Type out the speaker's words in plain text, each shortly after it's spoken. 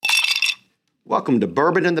Welcome to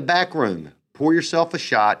Bourbon in the Back Room. Pour yourself a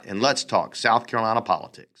shot and let's talk South Carolina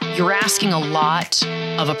politics. You're asking a lot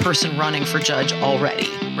of a person running for judge already,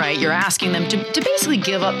 right? You're asking them to basically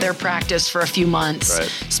give up their practice for a few months, right.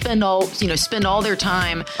 spend all their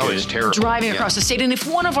time driving across the state. And if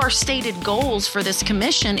one of our stated goals for this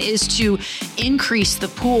commission is to increase the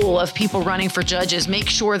pool of people running for judges, make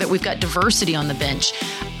sure that we've got diversity on the bench,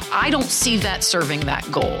 I don't see that serving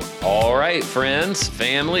that goal. All right, friends,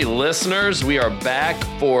 family, listeners, we are back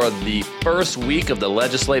for the first week of the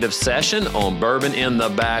legislative session on Bourbon in the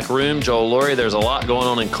Back Room. Joel Laurie, there's a lot going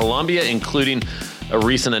on in Columbia, including a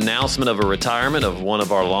recent announcement of a retirement of one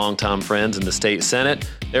of our longtime friends in the state Senate.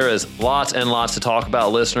 There is lots and lots to talk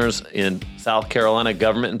about, listeners, in South Carolina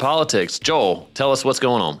government and politics. Joel, tell us what's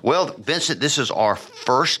going on. Well, Vincent, this is our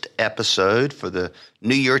first episode for the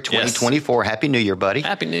new year 2024. Yes. Happy New Year, buddy.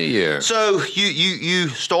 Happy New Year. So you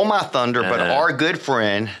stole my thunder, but our good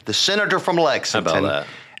friend, the senator from Lexington, how about that?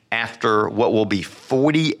 After what will be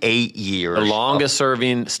 48 years. The longest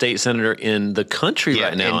serving state senator in the country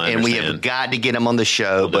right now, and we have got to get him on the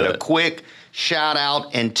show. But a quick shout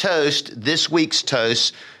out and toast. This week's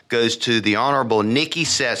toast goes to the Honorable Nikki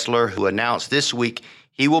Setzler, who announced this week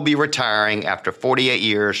he will be retiring after 48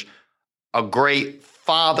 years. A great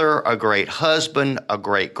father, a great husband, a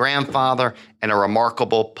great grandfather, and a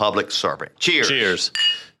remarkable public servant. Cheers. Cheers.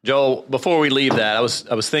 Joel, before we leave that, I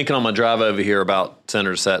was thinking on my drive over here about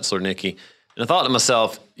Senator Setzler, Nikki, and I thought to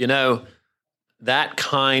myself, that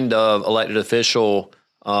kind of elected official,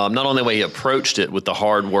 not only the way he approached it with the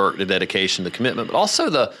hard work, the dedication, the commitment, but also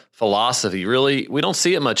the philosophy. Really, we don't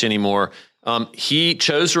see it much anymore. He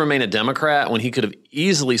chose to remain a Democrat when he could have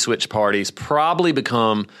easily switched parties, probably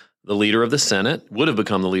become the leader of the Senate, would have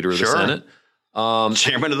become the leader of the Senate.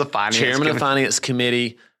 Chairman of the Finance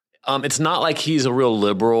Committee. It's not like he's a real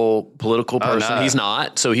liberal political person. No. He's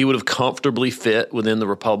not. So he would have comfortably fit within the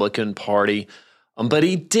Republican Party. But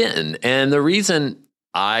he didn't. And the reason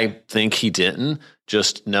I think he didn't,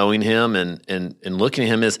 just knowing him and looking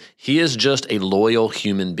at him, is he is just a loyal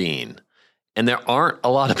human being. And there aren't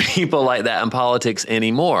a lot of people like that in politics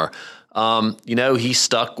anymore. He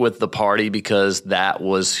stuck with the party because that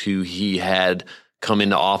was who he had come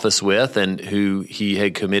into office with and who he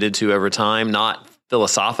had committed to over time, not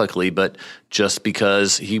philosophically, but just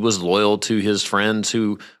because he was loyal to his friends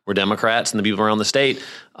who were Democrats and the people around the state.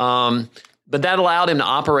 But that allowed him to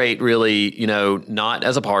operate really, not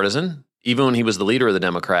as a partisan, even when he was the leader of the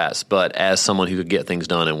Democrats, but as someone who could get things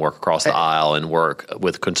done and work across the aisle and work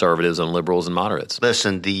with conservatives and liberals and moderates.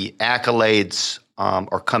 Listen, the accolades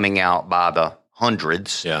are coming out by the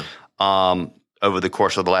hundreds. Yeah. Over the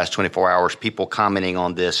course of the last 24 hours, people commenting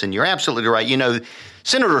on this. And you're absolutely right.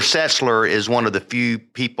 Senator Setzler is one of the few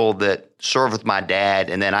people that served with my dad,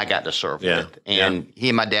 and then I got to serve with. And he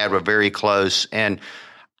and my dad were very close. And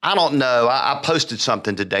I don't know. I posted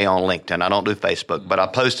something today on LinkedIn. I don't do Facebook, but I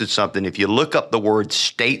posted something. If you look up the word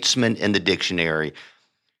statesman in the dictionary,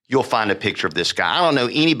 you'll find a picture of this guy. I don't know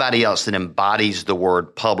anybody else that embodies the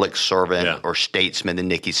word public servant or statesman than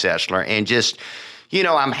Nikki Setzler. And just –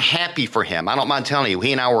 I'm happy for him. I don't mind telling you,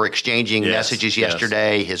 he and I were exchanging messages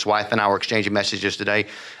yesterday. Yes. His wife and I were exchanging messages today.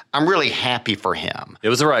 I'm really happy for him. It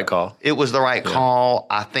was the right call. It was the right call.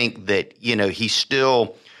 I think that, he's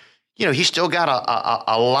still got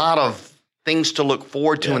a lot of things to look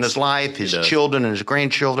forward to in his life, his children and his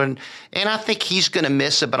grandchildren. And I think he's going to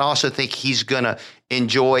miss it, but I also think he's going to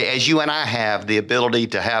enjoy, as you and I have, the ability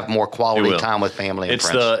to have more quality time with family and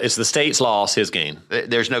friends. It's the state's loss, his gain.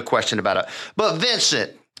 There's no question about it. But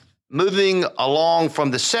Vincent, moving along from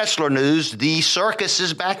the Setzler news, the circus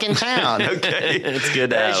is back in town. Okay, it's good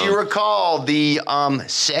to have As you recall, the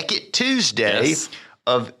second Tuesday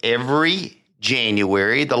of every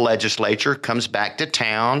January, the legislature comes back to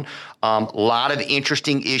town. A lot of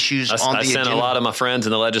interesting issues on the agenda. I sent a lot of my friends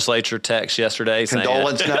in the legislature texts yesterday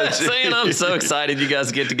condolence notes. saying I'm so excited you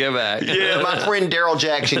guys get to go back. Yeah, my friend Daryl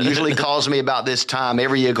Jackson usually calls me about this time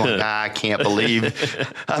every year going, I can't believe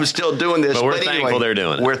I'm still doing this. But we're thankful they're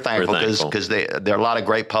doing it. We're thankful because there are a lot of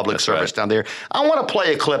great public service down there. I want to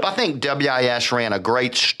play a clip. I think WIS ran a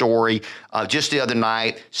great story just the other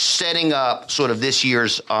night setting up sort of this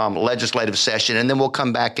year's legislative session, and then we'll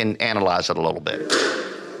come back and analyze it a little bit.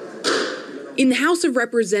 In the House of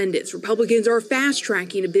Representatives, Republicans are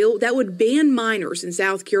fast-tracking a bill that would ban minors in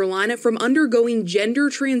South Carolina from undergoing gender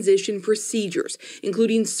transition procedures,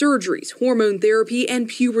 including surgeries, hormone therapy, and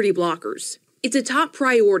puberty blockers. It's a top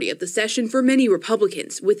priority of the session for many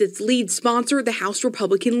Republicans, with its lead sponsor, the House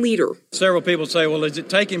Republican leader. Several people say, well, is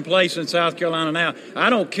it taking place in South Carolina now?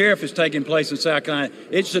 I don't care if it's taking place in South Carolina.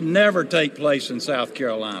 It should never take place in South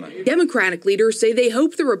Carolina. Democratic leaders say they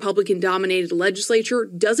hope the Republican-dominated legislature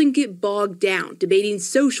doesn't get bogged down debating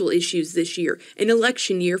social issues this year, an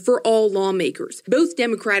election year for all lawmakers. Both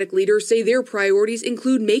Democratic leaders say their priorities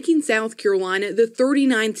include making South Carolina the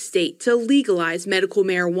 39th state to legalize medical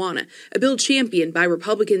marijuana, a bill championed by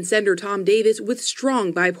Republican Senator Tom Davis with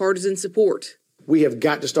strong bipartisan support. We have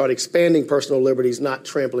got to start expanding personal liberties, not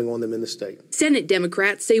trampling on them in the state. Senate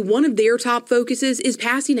Democrats say one of their top focuses is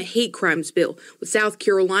passing a hate crimes bill, with South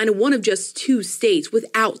Carolina one of just 2 states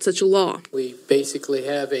without such a law. We basically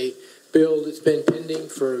have a bill that's been pending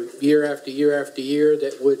for year after year after year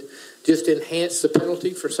that would just enhance the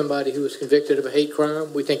penalty for somebody who was convicted of a hate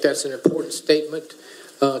crime. We think that's an important statement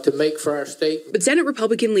to make for our state. But Senate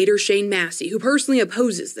Republican leader Shane Massey, who personally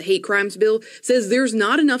opposes the hate crimes bill, says there's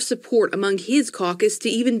not enough support among his caucus to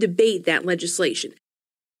even debate that legislation.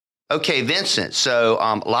 Okay, Vincent, so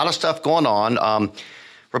a lot of stuff going on.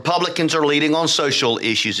 Republicans are leading on social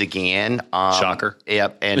issues again. Shocker.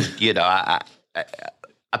 Yep, and, I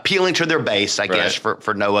appealing to their base, I guess,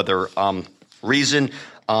 for no other reason.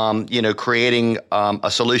 Creating a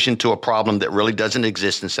solution to a problem that really doesn't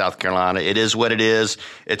exist in South Carolina. It is what it is.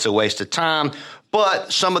 It's a waste of time.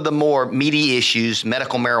 But some of the more meaty issues,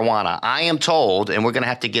 medical marijuana, I am told, and we're going to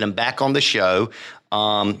have to get him back on the show.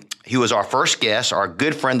 He was our first guest, our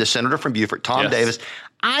good friend, the senator from Beaufort, Tom Davis.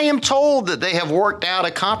 I am told that they have worked out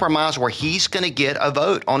a compromise where he's going to get a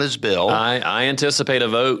vote on his bill. I anticipate a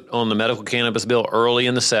vote on the medical cannabis bill early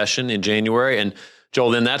in the session in January. And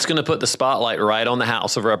Joel, then that's going to put the spotlight right on the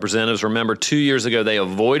House of Representatives. Remember, 2 years ago, they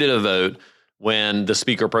avoided a vote when the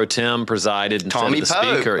Speaker pro tem presided instead of the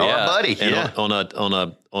Speaker. Our buddy, on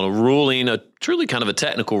a ruling, a truly kind of a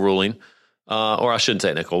technical ruling, or I shouldn't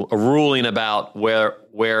technical, a ruling about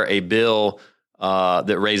where a bill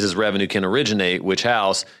that raises revenue can originate, which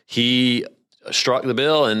house. He struck the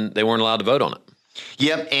bill, and they weren't allowed to vote on it.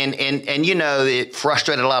 Yep, and it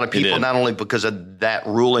frustrated a lot of people, not only because of that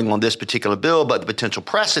ruling on this particular bill, but the potential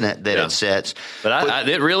precedent that it sets. But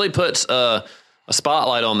it really puts a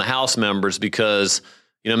spotlight on the House members because,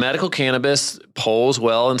 medical cannabis polls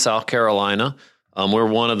well in South Carolina. We're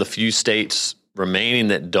one of the few states remaining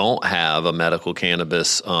that don't have a medical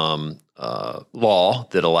cannabis law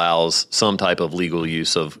that allows some type of legal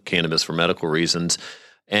use of cannabis for medical reasons.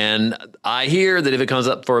 And I hear that if it comes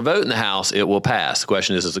up for a vote in the House, it will pass. The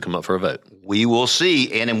question is, does it come up for a vote? We will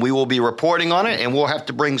see, and we will be reporting on it, and we'll have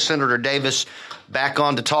to bring Senator Davis back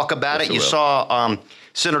on to talk about it. You saw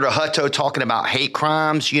Senator Hutto talking about hate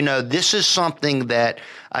crimes. This is something that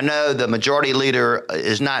I know the majority leader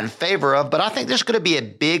is not in favor of, but I think there's going to be a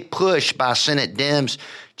big push by Senate Dems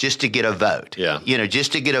just to get a vote. Yeah.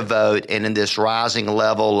 Just to get a vote, and in this rising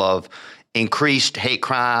level of increased hate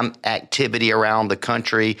crime activity around the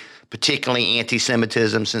country, particularly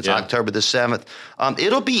anti-Semitism since October the 7th.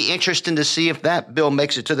 It'll be interesting to see if that bill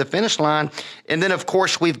makes it to the finish line. And then, of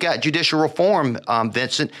course, we've got judicial reform,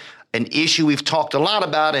 Vincent, an issue we've talked a lot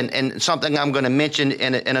about and something I'm going to mention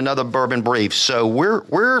in another Bourbon Brief. So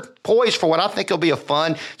we're poised for what I think will be a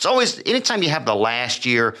fun. It's always, anytime you have the last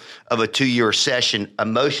year of a 2-year session,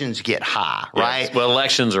 emotions get high, right? Yes. Well,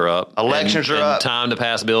 elections are up. Elections are up. Time to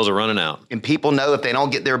pass bills are running out. And people know if they don't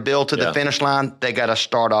get their bill to the finish line, they got to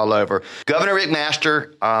start all over. Governor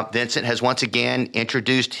McMaster, Vincent, has once again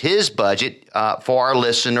introduced his budget for our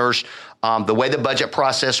listeners. The way the budget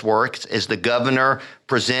process works is the governor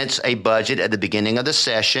presents a budget at the beginning of the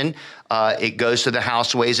session. It goes to the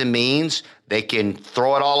House Ways and Means. They can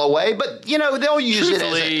throw it all away, but, they'll use it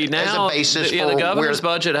as a basis for the governor's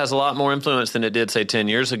budget has a lot more influence than it did, say, 10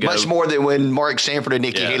 years ago. Much more than when Mark Sanford and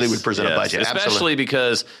Nikki Haley would present a budget. Especially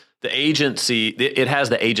because the agency, it has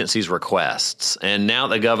the agency's requests. And now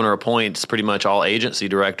the governor appoints pretty much all agency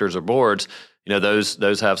directors or boards.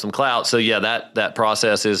 Those have some clout. So, that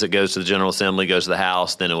process is it goes to the General Assembly, goes to the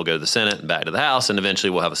House, then it will go to the Senate and back to the House, and eventually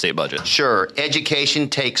we'll have a state budget. Sure. Education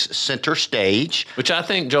takes center stage. Which I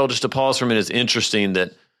think, Joel, just to pause for a minute, is interesting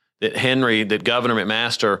that Governor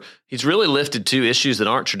McMaster, he's really lifted 2 issues that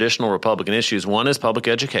aren't traditional Republican issues. One is public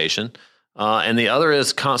education, and the other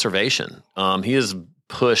is conservation. He has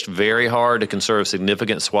pushed very hard to conserve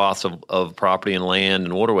significant swaths of property and land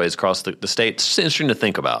and waterways across the state. It's interesting to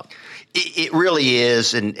think about. It really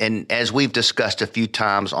is, and as we've discussed a few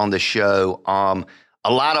times on the show,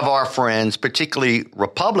 a lot of our friends, particularly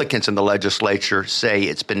Republicans in the legislature, say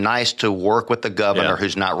it's been nice to work with the governor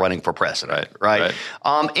who's not running for president, right?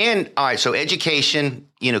 And all right, so education,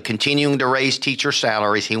 continuing to raise teacher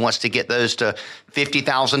salaries. He wants to get those to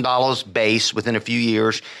 $50,000 base within a few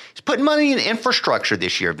years. He's putting money in infrastructure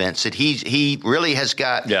this year, Vincent. He really has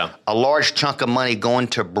got a large chunk of money going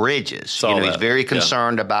to bridges. He's very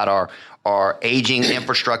concerned about our aging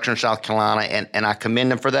infrastructure in South Carolina, and I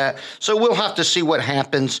commend him for that. So we'll have to see what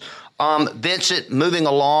happens. Vincent, moving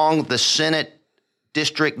along, the Senate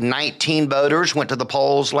District 19 voters went to the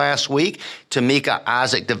polls last week. Tamika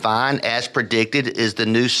Isaac Devine, as predicted, is the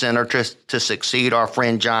new senator to succeed our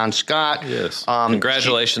friend John Scott. Yes.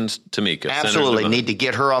 Congratulations, Tamika. Absolutely. Need to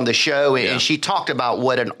get her on the show. And she talked about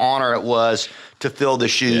what an honor it was to fill the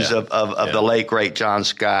shoes of the late, great John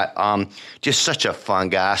Scott. Just such a fun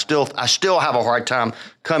guy. I still have a hard time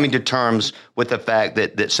coming to terms with the fact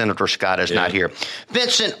that Senator Scott is not here.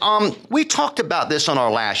 Vincent, we talked about this on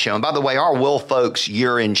our last show. And by the way, our Will Folks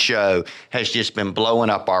year-end show has just been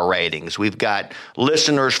blowing up our ratings. We've got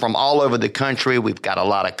listeners from all over the country. We've got a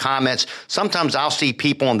lot of comments. Sometimes I'll see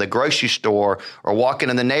people in the grocery store or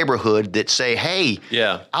walking in the neighborhood that say, hey,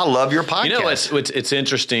 I love your podcast. It's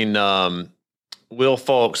interesting. Will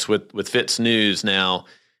Folks with Fitz News now,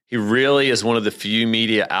 he really is one of the few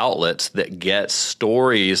media outlets that gets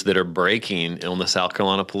stories that are breaking on the South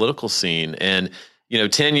Carolina political scene. And,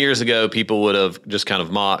 10 years ago, people would have just kind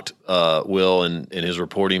of mocked Will and his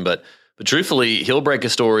reporting. But truthfully, he'll break a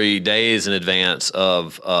story days in advance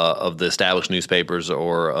of the established newspapers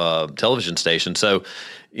or television stations. So,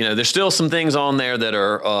 there's still some things on there that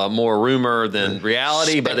are more rumor than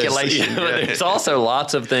reality. But there's also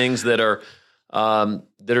lots of things that are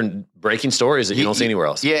breaking stories that you don't see anywhere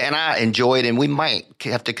else. Yeah, and I enjoy it, and we might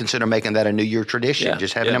have to consider making that a New Year tradition,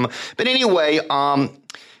 just having them. But anyway,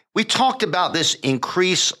 we talked about this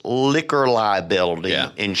increased liquor liability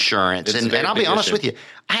insurance, and I'll be honest with you,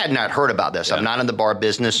 I had not heard about this. I'm not in the bar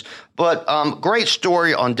business, but great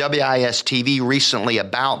story on WIS TV recently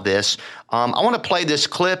about this. I want to play this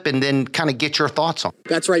clip and then kind of get your thoughts on it.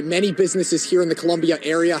 That's right. Many businesses here in the Columbia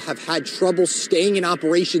area have had trouble staying in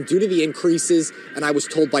operation due to the increases. And I was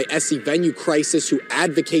told by SC Venue Crisis, who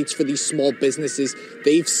advocates for these small businesses,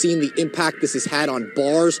 they've seen the impact this has had on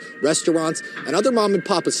bars, restaurants, and other mom and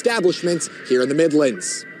pop establishments here in the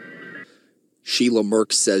Midlands. Sheila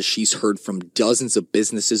Merck says she's heard from dozens of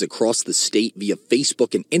businesses across the state via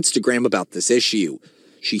Facebook and Instagram about this issue.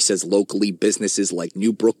 She says locally businesses like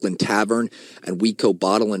New Brooklyn Tavern and Weco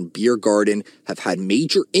Bottle and Beer Garden have had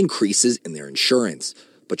major increases in their insurance.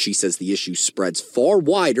 But she says the issue spreads far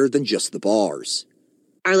wider than just the bars.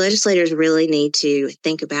 Our legislators really need to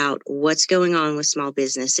think about what's going on with small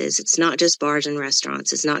businesses. It's not just bars and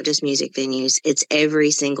restaurants. It's not just music venues. It's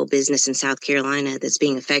every single business in South Carolina that's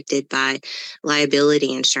being affected by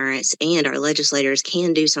liability insurance, and our legislators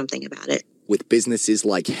can do something about it. With businesses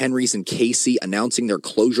like Henry's and Casey announcing their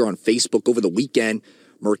closure on Facebook over the weekend,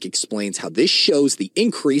 Merck explains how this shows the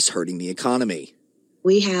increase hurting the economy.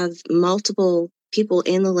 We have multiple people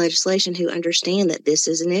in the legislation who understand that this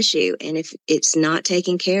is an issue. And if it's not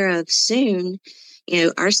taken care of soon,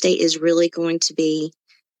 our state is really going to be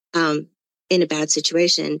in a bad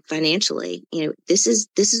situation financially. This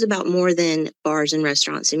is about more than bars and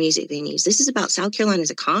restaurants and music venues. This is about South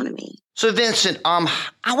Carolina's economy. So Vincent, I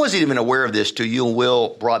wasn't even aware of this till you and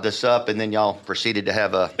Will brought this up, and then y'all proceeded to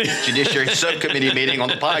have a judiciary subcommittee meeting on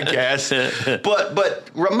the podcast. But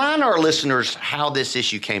remind our listeners how this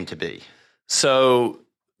issue came to be. So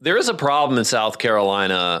there is a problem in South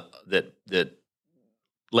Carolina that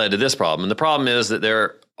led to this problem. And the problem is that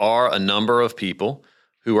there are a number of people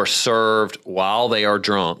who are served while they are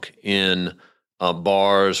drunk in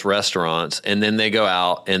bars, restaurants, and then they go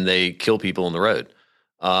out and they kill people on the road.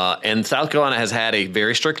 And South Carolina has had a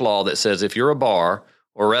very strict law that says if you're a bar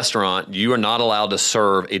or restaurant, you are not allowed to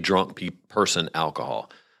serve a drunk person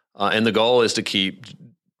alcohol. And the goal is to keep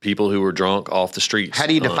people who are drunk off the streets. How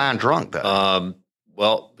do you define drunk, though?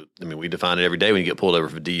 Well, we define it every day when you get pulled over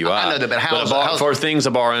for DUI. I know that, but things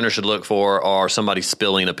a bar owner should look for are somebody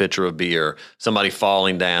spilling a pitcher of beer, somebody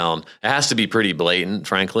falling down. It has to be pretty blatant,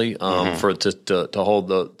 frankly, for to hold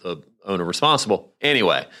the owner responsible.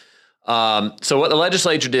 Anyway, so what the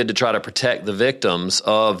legislature did to try to protect the victims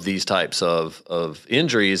of these types of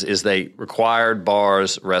injuries is they required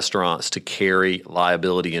bars, restaurants to carry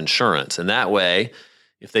liability insurance, and that way,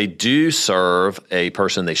 if they do serve a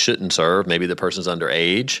person they shouldn't serve, maybe the person's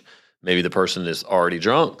underage, maybe the person is already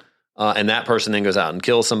drunk, and that person then goes out and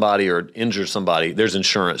kills somebody or injures somebody, there's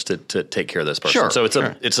insurance to take care of this person. Sure, so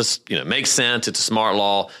it makes sense. It's a smart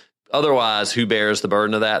law. Otherwise, who bears the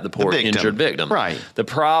burden of that? The poor injured victim. Right. The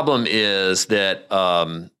problem is that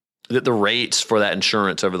that the rates for that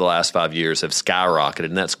insurance over the last 5 years have skyrocketed,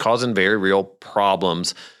 and that's causing very real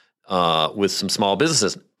problems with some small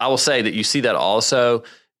businesses. I will say that you see that also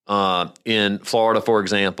in Florida, for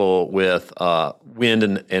example, with wind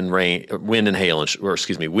and hurricane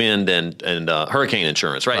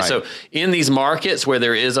insurance, right? So in these markets where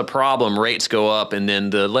there is a problem, rates go up, and then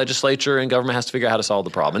the legislature and government has to figure out how to solve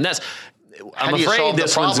the problem. And that's I'm afraid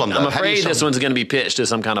this one's going to be pitched as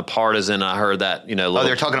some kind of partisan. I heard that,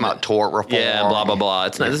 they're talking about tort reform. Yeah, blah, blah, blah.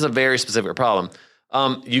 It's not, this is a very specific problem.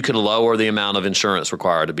 You could lower the amount of insurance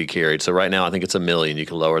required to be carried. So right now, I think it's $1 million. You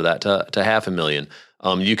could lower that to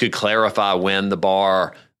 $500,000. You could clarify when the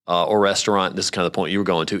bar or restaurant, this is kind of the point you were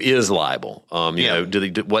going to, is liable. What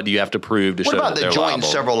do you have to prove to show that they're liable? What about the joint and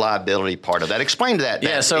several liability part of that? Explain that.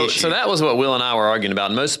 Yeah, so that was what Will and I were arguing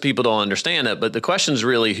about. Most people don't understand it, but the question is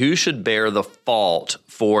really who should bear the fault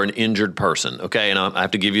for an injured person? Okay, and I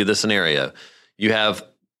have to give you the scenario. You have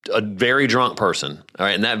a very drunk person, all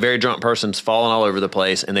right, and that very drunk person's falling all over the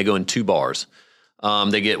place, and they go in 2 bars.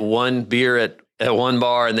 They get 1 beer at one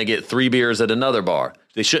bar, and they get 3 beers at another bar.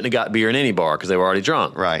 They shouldn't have got beer in any bar because they were already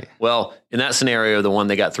drunk. Right. Well, in that scenario, the one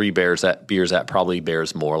they got 3 beers at probably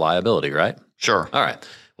bears more liability, right? Sure. All right.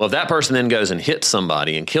 Well, if that person then goes and hits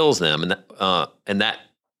somebody and kills them, and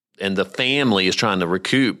the family is trying to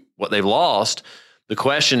recoup what they've lost, the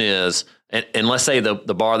question is, and let's say the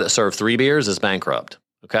bar that served 3 beers is bankrupt.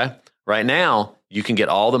 Okay. Right now, you can get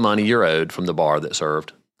all the money you're owed from the bar that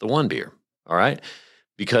served the 1 beer. All right.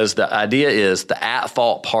 Because the idea is the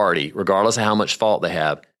at-fault party, regardless of how much fault they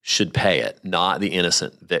have, should pay it, not the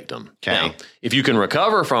innocent victim. Okay. Now, if you can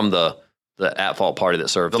recover from the at-fault party that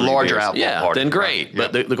served the larger at-fault party, then great.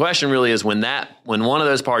 Right. But the question really is when one of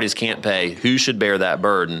those parties can't pay, who should bear that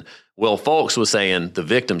burden? Will Folks was saying the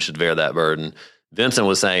victim should bear that burden. Vincent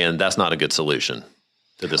was saying that's not a good solution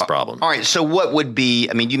to this problem. All right. So what would be?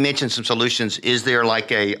 I mean, you mentioned some solutions. Is there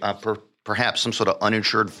like perhaps some sort of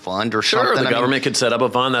uninsured fund or something? Sure, the government could set up a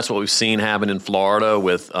fund. That's what we've seen happen in Florida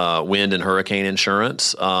with wind and hurricane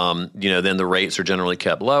insurance. Then the rates are generally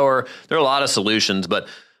kept lower. There are a lot of solutions, but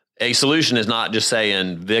a solution is not just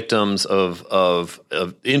saying victims of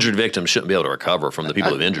injured victims shouldn't be able to recover from the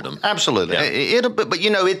people who've injured them. Absolutely. Yeah. But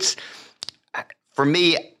it's. For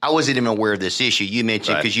me, I wasn't even aware of this issue. You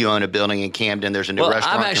mentioned because you own a building in Camden, there's a new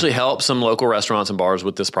restaurant. I've actually helped some local restaurants and bars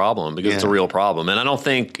with this problem because it's a real problem. And I don't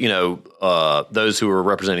think, those who are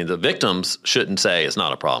representing the victims shouldn't say it's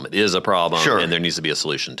not a problem. It is a problem, and there needs to be a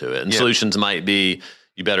solution to it. And solutions might be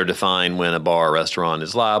you better define when a bar or restaurant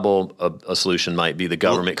is liable. A solution might be the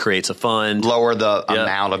government creates a fund. Lower the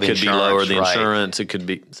amount of insurance. It could be lower the insurance. It could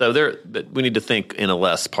be. So we need to think in a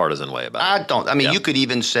less partisan way about it. You could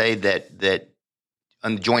even say that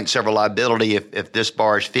on joint several liability, if this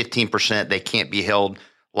bar is 15%, they can't be held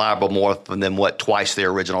liable more than twice their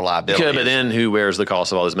original liability. But then who bears the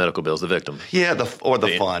cost of all these medical bills? The victim. Yeah, the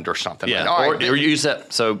fund or something. Yeah, or use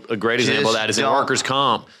that. So a great example of that is in workers'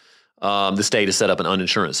 comp. The state has set up an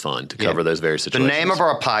uninsurance fund to cover those various situations. The name of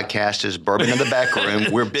our podcast is Bourbon in the Back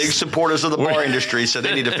Room. We're big supporters of the bar industry, so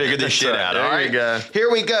they need to figure this shit out. All right, here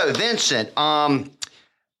we go, Vincent.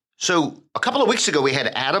 So a couple of weeks ago, we had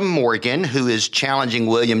Adam Morgan, who is challenging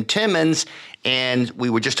William Timmons, and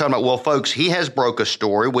we were just talking about, folks, he has broke a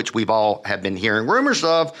story, which we've all have been hearing rumors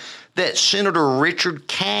of, that Senator Richard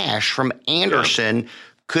Cash from Anderson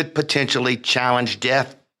could potentially challenge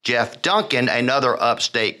Jeff Duncan, another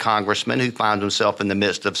upstate congressman who finds himself in the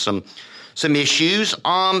midst of some issues.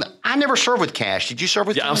 I never served with Cash. Did you serve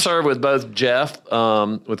with Cash? I've served with both Jeff,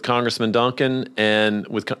 with Congressman Duncan, and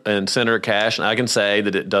Senator Cash. And I can say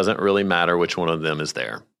that it doesn't really matter which one of them is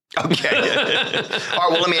there. Okay. All right.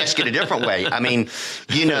 Well, let me ask it a different way. I mean,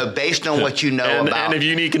 based on what you know about. And if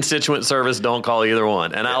you need constituent service, don't call either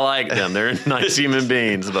one. And I like them. They're nice human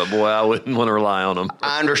beings, but boy, I wouldn't want to rely on them.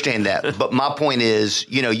 I understand that. But my point is,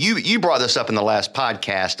 you brought this up in the last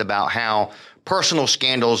podcast about how personal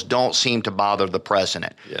scandals don't seem to bother the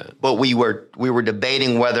president. Yeah. But we were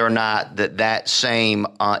debating whether or not that same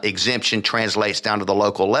exemption translates down to the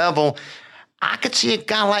local level. I could see a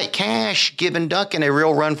guy like Cash giving Duncan a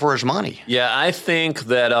real run for his money. Yeah, I think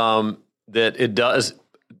that that it does.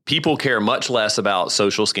 People care much less about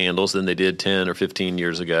social scandals than they did 10 or 15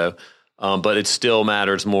 years ago. But it still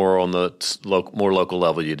matters more on the more local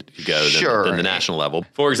level you go than the national level.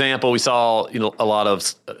 For example, we saw a lot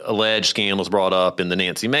of alleged scandals brought up in the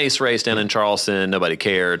Nancy Mace race down in Charleston. Nobody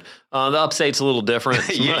cared. The upstate's a little different.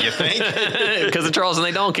 You think? Because in Charleston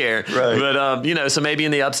they don't care. Right. But so maybe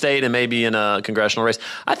in the upstate and maybe in a congressional race,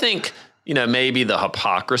 I think. Maybe the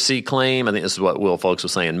hypocrisy claim, I think this is what Will Folks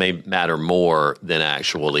was saying, may matter more than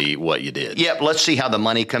actually what you did. Yep, let's see how the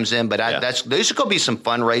money comes in. But those are going to be some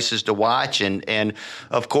fun races to watch. And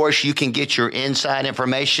of course, you can get your inside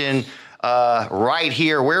information right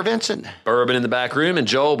here. Where, Vincent? Bourbon in the Back Room. And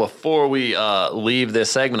Joel, before we leave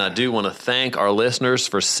this segment, I do want to thank our listeners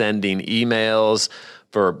for sending emails,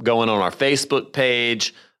 for going on our Facebook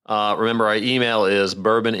page. Remember, our email is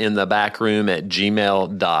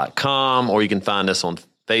bourboninthebackroom@gmail.com, or you can find us on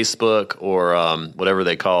Facebook or whatever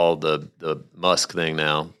they call the Musk thing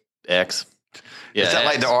now, X. Yeah, is that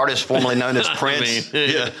like the artist formerly known as Prince?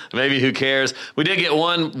 Maybe, who cares? We did get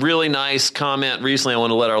one really nice comment recently I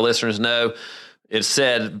want to let our listeners know. It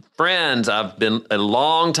said, "Friends, I've been a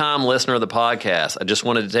long-time listener of the podcast. I just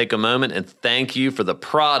wanted to take a moment and thank you for the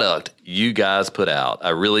product you guys put out. I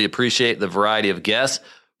really appreciate the variety of guests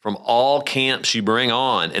from all camps you bring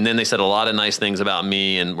on." And then they said a lot of nice things about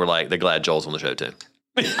me, and we're like, they're glad Joel's on the show too.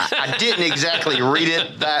 I didn't exactly read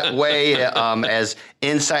it that way, as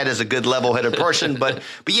insight as a good level-headed person, but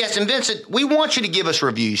yes, and Vincent, we want you to give us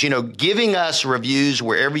reviews. Giving us reviews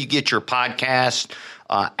wherever you get your podcasts,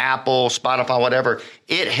 Apple, Spotify, whatever,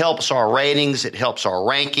 it helps our ratings, it helps our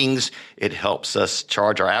rankings, it helps us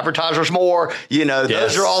charge our advertisers more.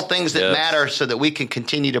 Those are all things that matter so that we can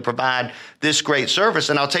continue to provide this great service.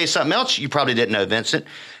 And I'll tell you something else you probably didn't know, Vincent.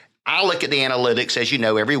 I look at the analytics, as you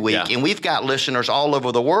know, every week, and we've got listeners all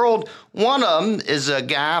over the world. One of them is a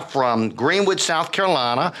guy from Greenwood, South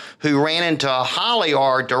Carolina, who ran into Holly,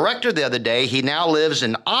 our director, the other day. He now lives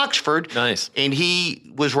in Oxford. Nice. And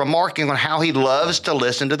he was remarking on how he loves to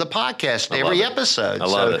listen to the podcast every episode. I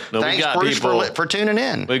love it. No, thanks, Bruce, for tuning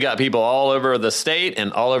in. We've got people all over the state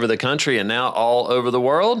and all over the country and now all over the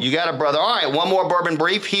world. You got it, brother. All right, one more Bourbon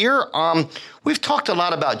Brief here. We've talked a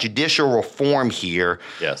lot about judicial reform here.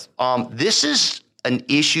 Yes. This is an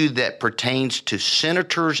issue that pertains to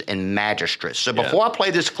senators and magistrates. So before I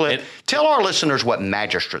play this clip, tell our listeners what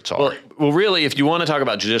magistrates are. Well, really, if you want to talk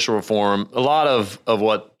about judicial reform, a lot of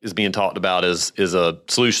what is being talked about is a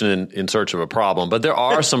solution in search of a problem. But there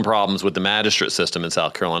are some problems with the magistrate system in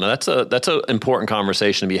South Carolina. That's an important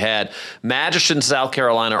conversation to be had. Magistrates in South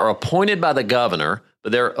Carolina are appointed by the governor,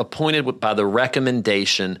 but they're appointed by the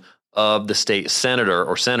recommendation of the state senator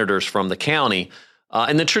or senators from the county.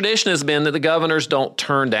 And the tradition has been that the governors don't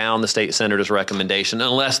turn down the state senator's recommendation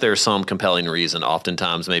unless there's some compelling reason.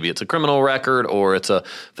 Oftentimes, maybe it's a criminal record or it's a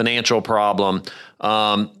financial problem.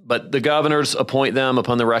 But the governors appoint them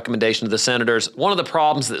upon the recommendation of the senators. One of the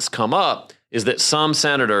problems that's come up is that some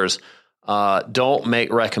senators don't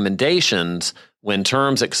make recommendations when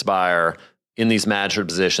terms expire in these magistrate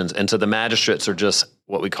positions. And so the magistrates are just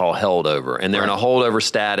what we call held over, and they're in a holdover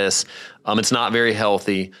status. It's not very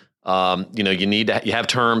healthy. You have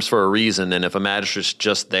terms for a reason. And if a magistrate's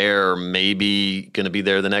just there, maybe going to be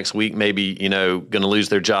there the next week, maybe, going to lose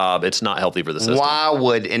their job, it's not healthy for the system. Why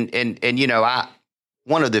would,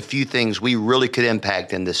 one of the few things we really could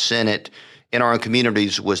impact in the Senate in our own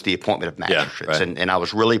communities was the appointment of magistrates. Yeah, right. And I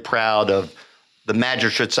was really proud of the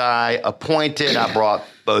magistrates I appointed. I brought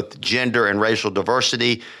both gender and racial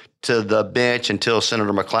diversity to the bench until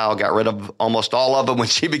Senator McLeod got rid of almost all of them when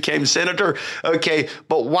she became senator. Okay,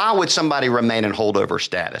 but why would somebody remain in holdover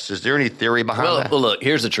status? Is there any theory behind that? Well, look,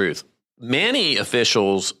 here's the truth. Many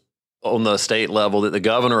officials on the state level that the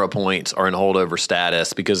governor appoints are in holdover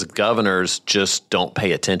status because governors just don't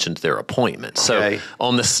pay attention to their appointments. Okay. So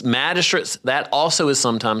on the magistrates, that also is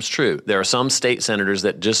sometimes true. There are some state senators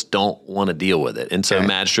that just don't want to deal with it. And so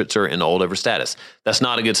magistrates are in holdover status. That's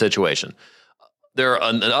not a good situation. There are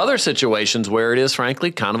other situations where it is,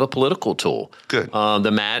 frankly, kind of a political tool. Good.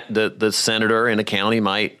 The senator in a county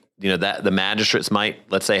might, that the magistrates might,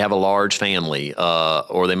 let's say, have a large family,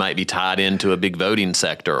 or they might be tied into a big voting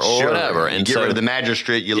sector or whatever. And get rid of the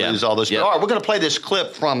magistrate, you lose all those. Yeah. All right, we're going to play this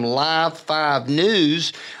clip from Live 5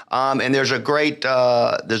 News, and there's a great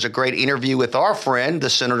interview with our friend, the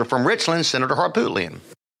senator from Richland, Senator Harpootlian.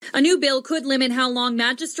 A new bill could limit how long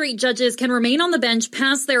magistrate judges can remain on the bench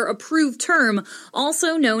past their approved term,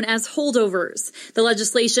 also known as holdovers. The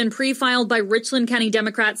legislation pre-filed by Richland County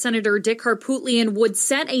Democrat Senator Dick Harpootlian would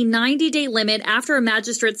set a 90-day limit after a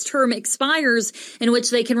magistrate's term expires in which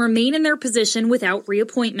they can remain in their position without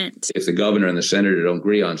reappointment. If the governor and the senator don't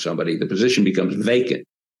agree on somebody, the position becomes vacant.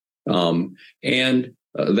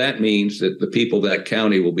 That means that the people of that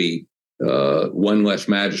county will be one less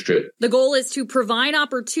magistrate. The goal is to provide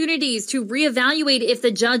opportunities to reevaluate if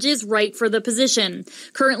the judge is right for the position.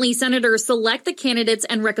 Currently, senators select the candidates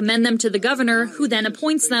and recommend them to the governor, who then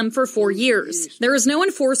appoints them for 4 years. There is no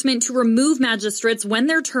enforcement to remove magistrates when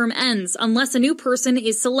their term ends, unless a new person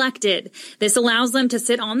is selected. This allows them to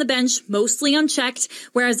sit on the bench, mostly unchecked,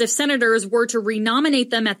 whereas if senators were to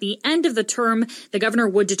renominate them at the end of the term, the governor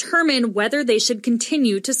would determine whether they should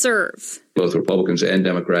continue to serve. Both Republicans and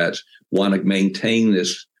Democrats want to maintain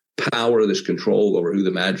this power, this control over who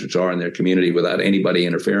the magistrates are in their community without anybody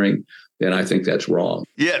interfering, then I think that's wrong.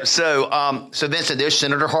 Yeah. So Vincent, there's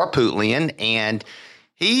Senator Harpootlian, and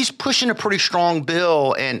he's pushing a pretty strong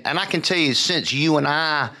bill. And I can tell you, since you and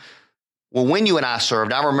I, when you and I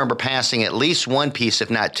served, I remember passing at least one piece,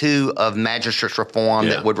 if not two, of magistrates reform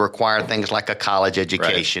that would require things like a college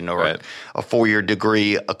education or a 4-year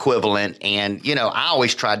degree equivalent. And, I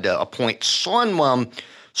always tried to appoint someone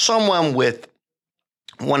with.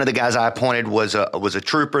 One of the guys I appointed was a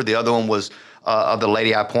trooper. The other one was the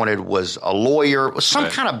lady I appointed was a lawyer with some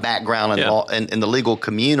kind of background in law in the legal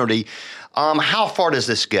community. How far does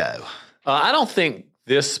this go? I don't think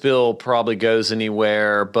this bill probably goes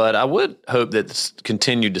anywhere, but I would hope that this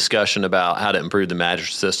continued discussion about how to improve the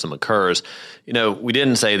magistrate system occurs. We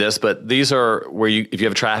didn't say this, but these are where if you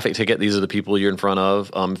have a traffic ticket, these are the people you're in front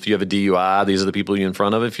of. If you have a DUI, these are the people you're in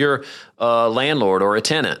front of. If you're a landlord or a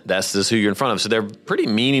tenant, that's just who you're in front of. So they're pretty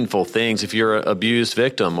meaningful things if you're an abused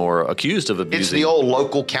victim or accused of abusing. It's the old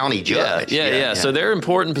local county judge. Yeah. So they're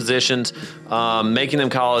important positions. Making them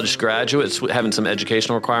college graduates, having some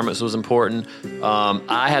educational requirements was important.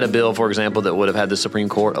 I had a bill, for example, that would have had the Supreme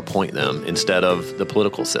Court appoint them instead of the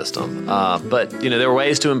political system. But there were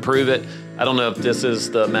ways to improve it. I don't know if this is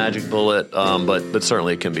the magic bullet, but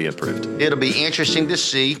certainly it can be improved. It'll be interesting to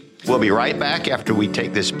see. We'll be right back after we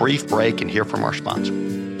take this brief break and hear from our sponsor.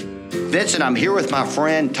 Vincent, I'm here with my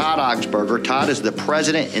friend Todd Augsburger. Todd is the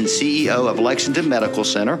president and CEO of Lexington Medical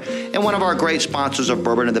Center and one of our great sponsors of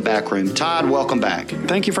Bourbon in the Back Room. Todd, welcome back.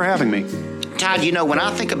 Thank you for having me. Todd, when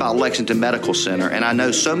I think about Lexington Medical Center, and I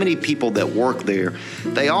know so many people that work there,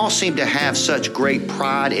 they all seem to have such great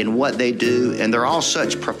pride in what they do, and they're all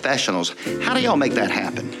such professionals. How do y'all make that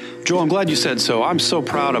happen? Joel, I'm glad you said so. I'm so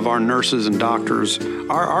proud of our nurses and doctors.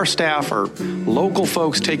 Our staff are local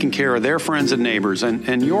folks taking care of their friends and neighbors,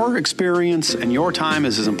 and your experience and your time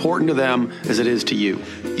is as important to them as it is to you.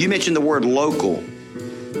 You mentioned the word local.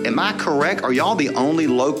 Am I correct? Are y'all the only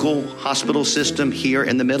local hospital system here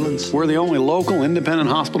in the Midlands? We're the only local independent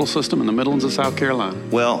hospital system in the Midlands of South Carolina.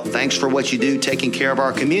 Well, thanks for what you do taking care of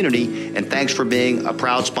our community, and thanks for being a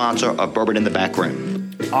proud sponsor of Bourbon in the Back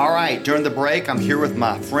Room. All right, during the break, I'm here with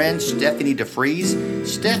my friend Stephanie DeFries.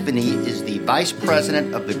 Stephanie is the Vice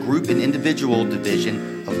President of the Group and Individual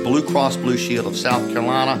Division of Blue Cross Blue Shield of South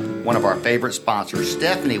Carolina, one of our favorite sponsors.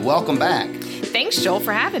 Stephanie, welcome back. Thanks, Joel,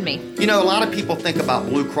 for having me. A lot of people think about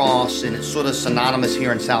Blue Cross, and it's sort of synonymous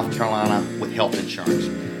here in South Carolina with health insurance.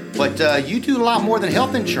 But you do a lot more than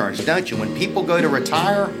health insurance, don't you? When people go to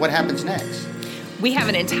retire, what happens next? We have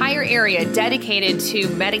an entire area dedicated to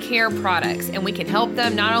Medicare products, and we can help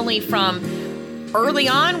them not only from early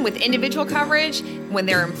on with individual coverage, when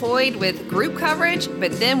they're employed with group coverage,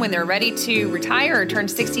 but then when they're ready to retire or turn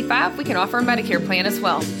 65, we can offer a Medicare plan as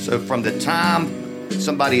well. So from the time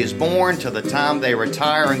somebody is born to the time they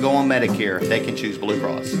retire and go on Medicare, they can choose Blue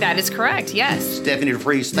Cross. That is correct, yes. Stephanie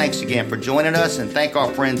DeFries, thanks again for joining us, and thank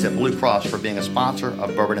our friends at Blue Cross for being a sponsor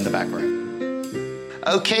of Bourbon in the Back Room.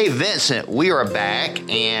 Okay, Vincent, we are back,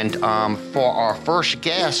 and for our first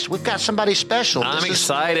guest, we've got somebody special. I'm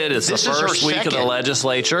excited. It's the first week of the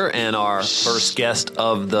legislature and our first guest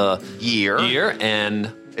of the year,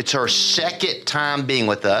 and it's her second time being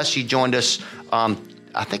with us. She joined us, I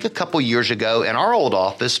think, a couple years ago in our old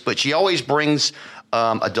office, but she always brings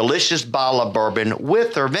a delicious bottle of bourbon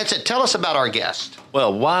with her. Vincent, tell us about our guest.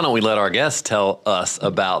 Well, why don't we let our guest tell us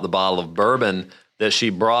about the bottle of bourbon that she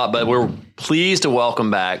brought? But we're pleased to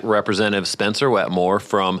welcome back Representative Spencer Wetmore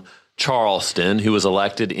from Charleston, who was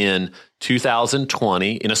elected in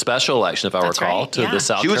 2020 in a special election, if I recall, to the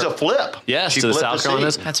South. She was a flip. Yes, to the South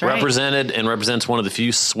Carolinas. That's right. Represents one of the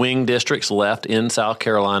few swing districts left in South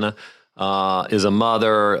Carolina. Is a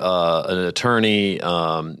mother, an attorney,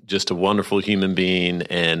 just a wonderful human being,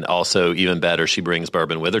 and also, even better, she brings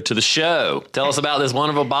bourbon with her to the show. Tell us about this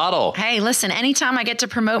wonderful bottle. Hey, listen, anytime I get to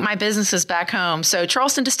promote my businesses back home. So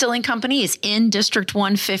Charleston Distilling Company is in District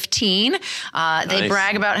 115. They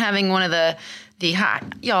brag about having one of the high,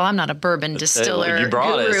 y'all, I'm not a bourbon distiller you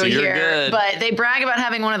brought guru it, so you're here, good. But they brag about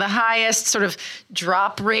having one of the highest sort of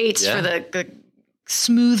drop rates for the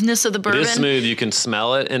smoothness of the bourbon. It is smooth. You can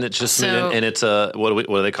smell it, and it's just smooth. And it's a what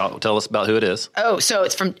do they call it? Tell us about who it is. Oh, so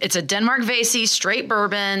it's a Denmark Vesey straight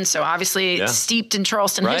bourbon. So obviously it's steeped in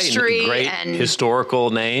Charleston history. Great and historical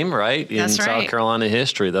name, right? In South Carolina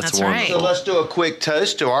history. That's wonderful. Right. So let's do a quick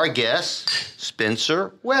toast to our guest,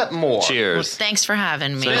 Spencer Wetmore. Cheers. Well, thanks for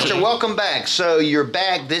having me. Spencer, welcome back. So you're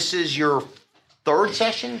back. This is your third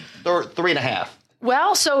session? Three and a half.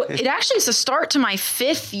 Well, so it actually is a start to my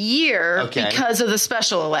 5th year because of the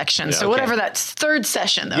special election. Yeah, so whatever that's 3rd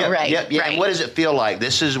session, though, right? Yeah. Right. And what does it feel like?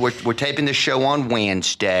 We're taping the show on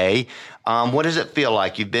Wednesday. What does it feel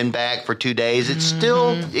like? You've been back for 2 days. It's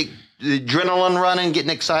still adrenaline running, getting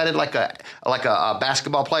excited like a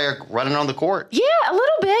basketball player running on the court. Yeah, a little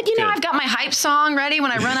bit. You know, I've got my hype song ready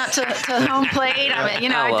when I run out to home plate. I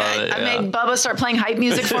made Bubba start playing hype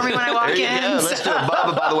music for me when I walk in. Let's do it.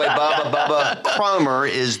 Bubba, by the way, Bubba Cromer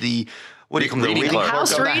is the reading clerk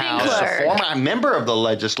House of the reading House, clerk. a former member of the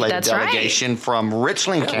legislative delegation from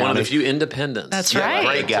Richland County. One of the few independents. That's right.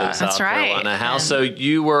 Great guy. That's right. Carolina House. So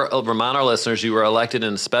you were, remind our listeners, you were elected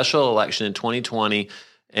in a special election in 2020.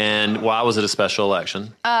 And why was it a special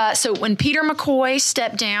election? So when Peter McCoy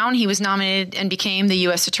stepped down, he was nominated and became the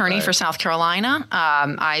U.S. Attorney for South Carolina.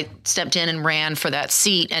 I stepped in and ran for that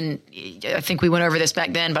seat. And I think we went over this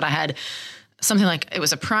back then, but I had something like it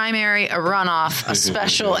was a primary, a runoff, a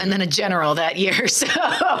special, and then a general that year. So,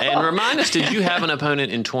 and remind us, did you have an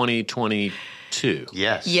opponent in 2022?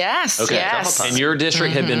 Yes. Okay. Yes. And your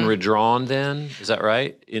district had been redrawn then? Is that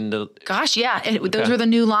right? Gosh, yeah. Those were the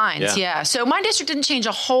new lines. Yeah. So my district didn't change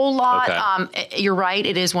a whole lot. Okay. You're right.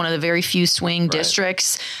 It is one of the very few swing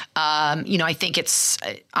districts. I think it's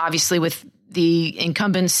obviously with the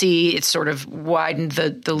incumbency, it's sort of widened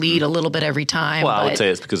the lead a little bit every time. Well, I would say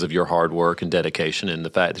it's because of your hard work and dedication and the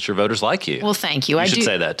fact that your voters like you. Well, thank you. You should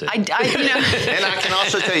say that too. And I can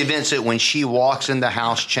also tell you, Vincent, when she walks in the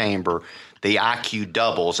House chamber, the IQ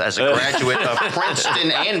doubles as a graduate of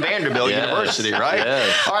Princeton and Vanderbilt University, right?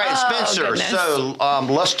 Yes. All right, Spencer. So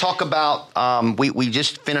let's talk about, we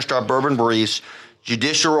just finished our Bourbon Briefs.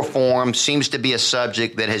 Judicial reform seems to be a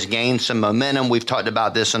subject that has gained some momentum. We've talked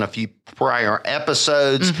about this in a few prior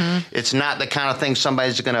episodes. It's not the kind of thing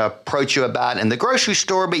somebody's going to approach you about in the grocery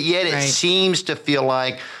store, but yet it seems to feel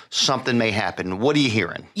like something may happen. What are you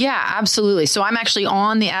hearing? Yeah, absolutely. So I'm actually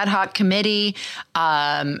on the ad hoc committee.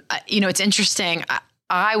 It's interesting.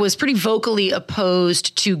 I was pretty vocally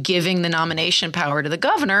opposed to giving the nomination power to the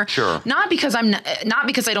governor. Sure. Not because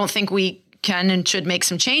I don't think we can and should make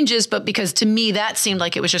some changes, but because to me that seemed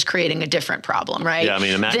like it was just creating a different problem, right? Yeah, I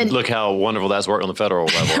mean, look how wonderful that's worked on the federal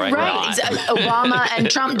level, right? Right. Obama and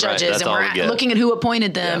Trump judges, and we're looking at who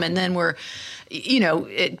appointed them, and then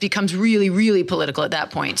it becomes really, really political at that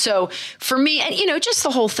point. So for me, and just the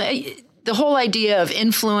whole thing, the whole idea of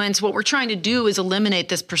influence, what we're trying to do is eliminate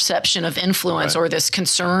this perception of influence or this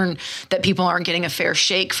concern that people aren't getting a fair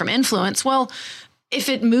shake from influence. Well, if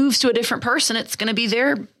it moves to a different person, it's going to be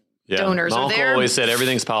their donors. My uncle always said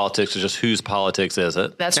everything's politics, it's just whose politics is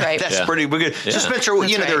it? That's right. That's pretty good. So Spencer,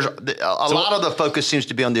 there's a lot of the focus seems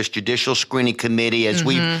to be on this judicial screening committee. As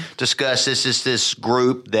we've discussed, this is this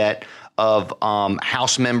group of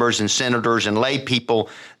House members and senators and lay people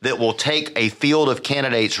that will take a field of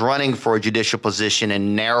candidates running for a judicial position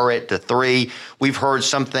and narrow it to 3. We've heard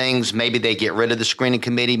some things. Maybe they get rid of the screening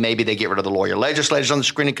committee. Maybe they get rid of the lawyer legislators on the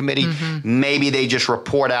screening committee. Maybe they just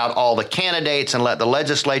report out all the candidates and let the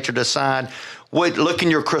legislature decide. Look in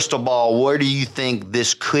your crystal ball. Where do you think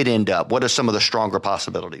this could end up? What are some of the stronger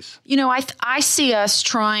possibilities? I see us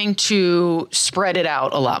trying to spread it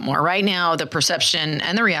out a lot more. Right now, the perception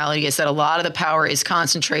and the reality is that a lot of the power is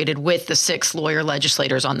concentrated with the 6 lawyer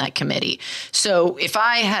legislators on that committee. So if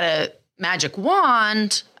I had a magic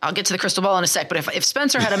wand, I'll get to the crystal ball in a sec, but if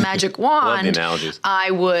Spencer had a magic wand,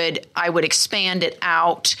 I would expand it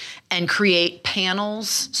out and create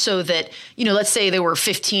panels so that, let's say there were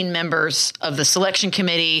 15 members of the selection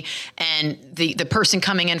committee and the person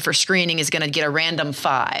coming in for screening is going to get a random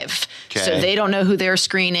 5. Okay. So they don't know who they're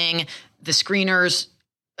screening. The screeners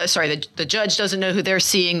the judge doesn't know who they're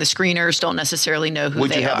seeing. The screeners don't necessarily know who they are.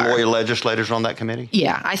 Would you have lawyer legislators on that committee?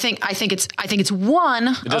 Yeah, I think it's one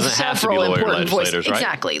of several important voices. Right?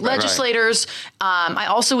 Exactly, legislators. I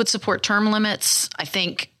also would support term limits. I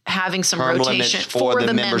think having some rotation for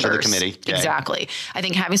the members of the committee. Okay. Exactly. I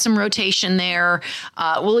think having some rotation there.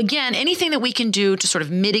 Again, anything that we can do to sort of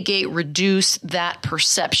mitigate, reduce that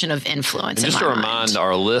perception of influence. And just to remind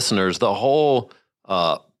our listeners, the whole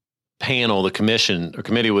panel, the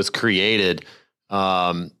committee was created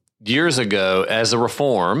years ago as a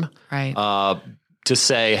reform, to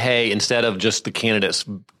say, hey, instead of just the candidates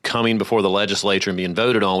coming before the legislature and being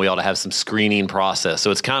voted on, we ought to have some screening process.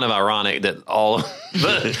 So it's kind of ironic that all of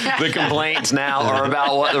the complaints now are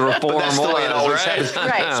about what the reform was.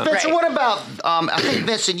 Right. Spencer, what about, I think,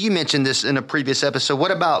 Vincent, you mentioned this in a previous episode.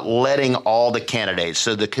 What about letting all the candidates?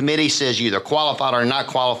 So the committee says you're either qualified or not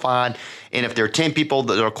qualified. And if there are 10 people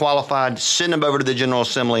that are qualified, send them over to the General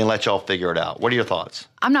Assembly and let y'all figure it out. What are your thoughts?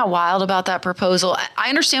 I'm not wild about that proposal. I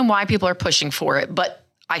understand why people are pushing for it, but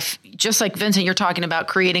just like Vincent, you're talking about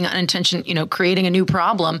creating unintentional, creating a new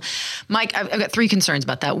problem. Mike, I've got 3 concerns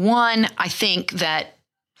about that. One, I think that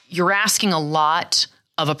you're asking a lot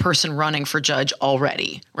of a person running for judge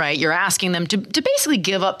already, right? You're asking them to basically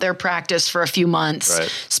give up their practice for a few months,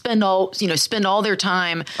 spend all their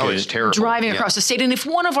time driving across the state. And if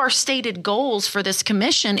one of our stated goals for this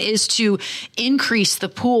commission is to increase the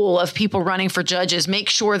pool of people running for judges, make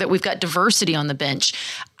sure that we've got diversity on the bench,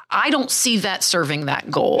 I don't see that serving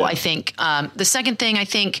that goal. Yeah. I think the second thing, I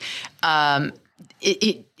think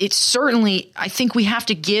it's certainly, I think we have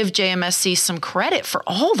to give JMSC some credit for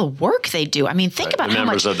all the work they do. I mean, think about how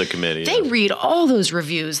members much of the committee. They read all those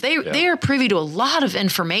reviews. They are privy to a lot of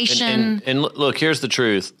information. And look, here's the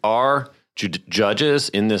truth. Our judges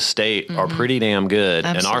in this state are pretty damn good.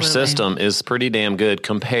 Absolutely. And our system is pretty damn good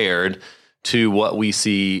compared to what we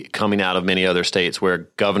see coming out of many other states where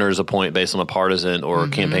governors appoint based on a partisan or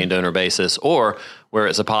campaign donor basis, or where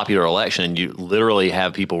it's a popular election and you literally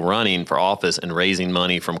have people running for office and raising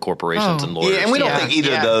money from corporations and lawyers. Yeah, and we don't think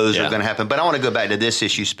either of those are going to happen. But I want to go back to this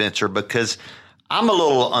issue, Spencer, because I'm a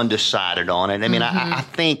little undecided on it. I mean, I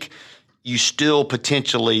think you still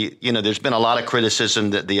potentially, there's been a lot of criticism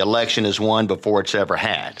that the election is won before it's ever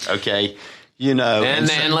had, okay? And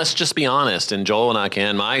let's just be honest, and Joel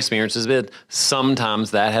and my experience has been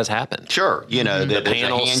sometimes that has happened. Sure. The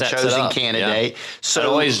panel sets it up. Candidate. Yeah.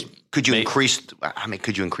 So could you increase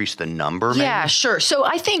the number? Maybe? Yeah, sure. So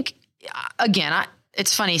I think, again,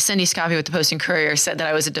 it's funny. Cindy Scoffey with the Post and Courier said that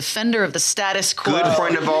I was a defender of the status quo. Good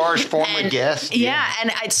friend of ours, former guest. Yeah,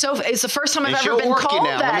 and it's the first time I've ever been called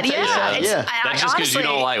that. That's just because you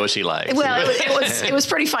don't like what she likes. Well, it was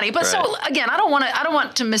pretty funny. But so again, I don't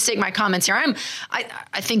want to mistake my comments here.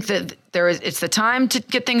 I think that it's the time to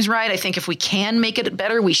get things right. I think if we can make it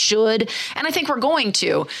better, we should, and I think we're going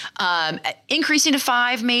to. Increasing to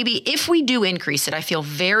 5, maybe. If we do increase it, I feel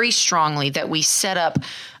very strongly that we set up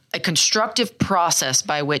a constructive process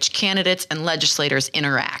by which candidates and legislators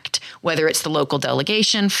interact, whether it's the local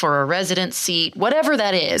delegation for a resident seat, whatever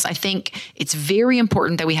that is. I think it's very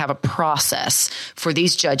important that we have a process for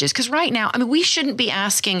these judges, because right now, we shouldn't be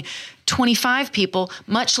asking 25 people,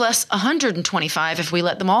 much less 125 if we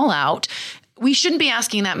let them all out. We shouldn't be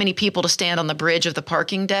asking that many people to stand on the bridge of the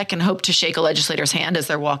parking deck and hope to shake a legislator's hand as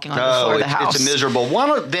they're walking on the floor of the House. It's a miserable.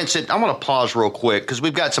 Vincent, I want to pause real quick because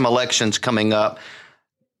we've got some elections coming up.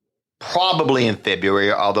 Probably in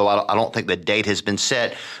February, although I don't think the date has been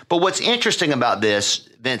set. But what's interesting about this,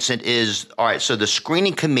 Vincent, is, all right, so the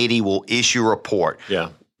screening committee will issue a report. Yeah.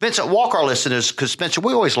 Vincent, walk our listeners, because, Spencer,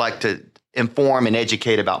 we always like to inform and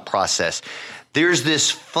educate about process. There's this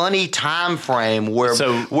funny time frame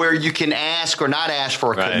where you can ask or not ask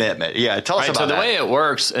for a commitment. Yeah, tell us about that. So the way it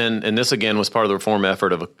works, and this, again, was part of the reform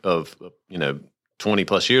effort of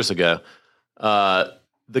 20-plus years ago,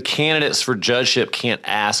 the candidates for judgeship can't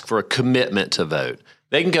ask for a commitment to vote.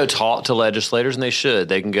 They can go talk to legislators, and they should.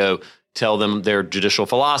 They can go tell them their judicial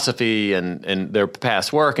philosophy and their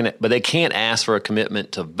past work, but they can't ask for a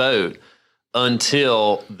commitment to vote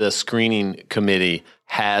until the screening committee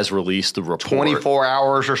has released the report. 24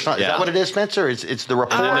 hours or something. Yeah. Is that what it is, Spencer? It's the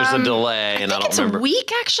report. There's a delay, and I don't remember. It's a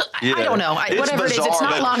week, actually. Yeah. I don't know. Whatever bizarre, it is, it's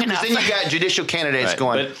not long enough. Then you got judicial candidates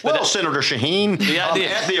going, Senator Shaheen,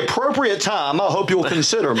 at the appropriate time, I hope you'll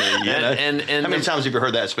consider me. And how many times have you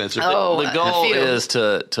heard that, Spencer? The goal is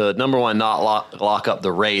to number one, not lock up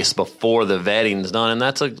the race before the vetting's done, and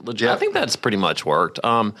that's a legit. I think that's pretty much worked.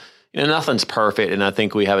 Nothing's perfect, and I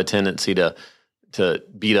think we have a tendency to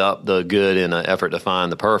beat up the good in an effort to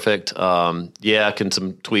find the perfect. Can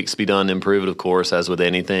some tweaks be done to improve it, of course, as with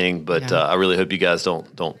anything, but I really hope you guys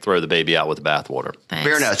don't throw the baby out with the bathwater.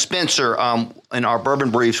 Fair enough. Spencer, in our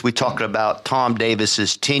Bourbon Briefs, we talked about Tom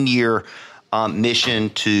Davis's 10-year mission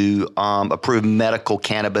to approve medical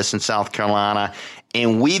cannabis in South Carolina,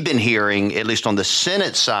 and we've been hearing, at least on the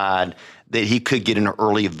Senate side, that he could get an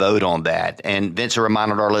early vote on that. And Vincent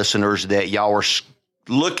reminded our listeners that y'all were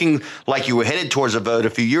looking like you were headed towards a vote a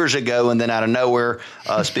few years ago, and then out of nowhere,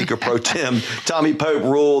 Speaker Pro Tem Tommy Pope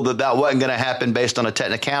ruled that wasn't going to happen based on a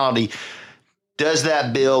technicality. Does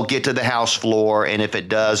that bill get to the House floor? And if it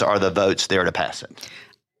does, are the votes there to pass it?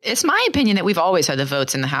 It's my opinion that we've always had the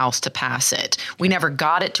votes in the House to pass it. We never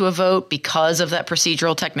got it to a vote because of that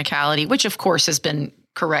procedural technicality, which of course has been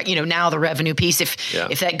correct. Now the revenue piece,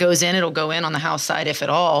 if that goes in, it'll go in on the House side, if at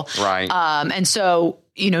all. Right. And so,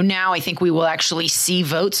 now I think we will actually see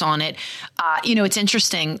votes on it. It's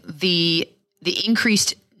interesting. The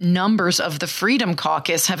increased numbers of the Freedom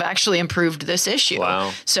Caucus have actually improved this issue.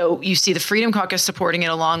 Wow. So you see the Freedom Caucus supporting it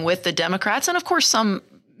along with the Democrats, and of course some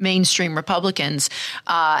mainstream Republicans.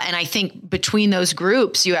 And I think between those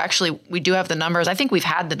groups, we do have the numbers. I think we've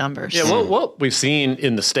had the numbers. Yeah, what we've seen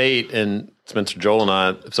in the state, and Spencer, Joel, and I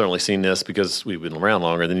have certainly seen this because we've been around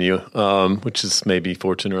longer than you, which is maybe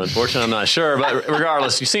fortunate or unfortunate, I'm not sure. But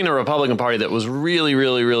regardless, you've seen a Republican Party that was really,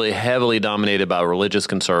 really, really heavily dominated by religious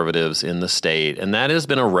conservatives in the state. And that has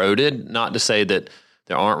been eroded, not to say that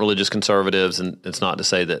there aren't religious conservatives, and it's not to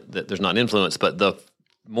say that there's not influence, but the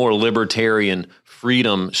more libertarian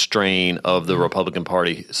freedom strain of the Republican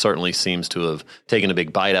Party certainly seems to have taken a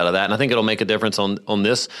big bite out of that. And I think it'll make a difference on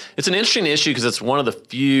this. It's an interesting issue because it's one of the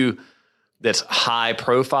few that's high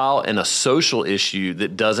profile and a social issue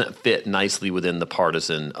that doesn't fit nicely within the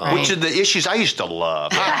partisan. Which are the issues I used to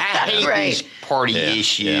love. I hate these party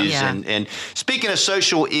issues. Yeah. And speaking of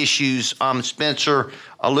social issues, Spencer,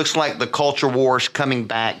 looks like the culture war is coming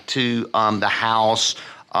back to the House.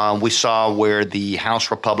 We saw where the House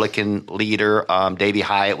Republican leader, Davey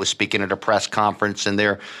Hyatt, was speaking at a press conference, and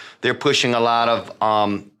they're pushing a lot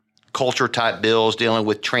of culture-type bills dealing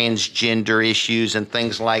with transgender issues and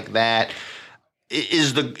things like that.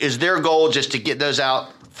 Is their goal just to get those out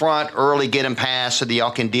front early, get them passed, so that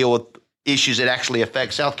y'all can deal with issues that actually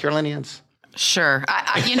affect South Carolinians? Sure.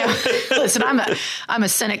 Listen, I'm a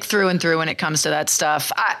cynic through and through when it comes to that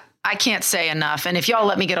stuff. I can't say enough. And if y'all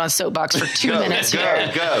let me get on soapbox for 2 minutes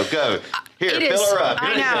here. Go. Here, fill her up.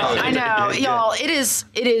 I know. Y'all, it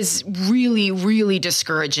is really, really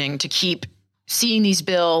discouraging to keep seeing these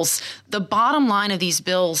bills. The bottom line of these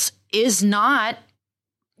bills is not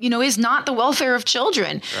the welfare of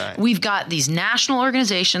children. Right. We've got these national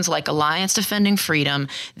organizations like Alliance Defending Freedom.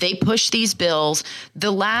 They push these bills.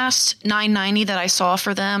 The last 990 that I saw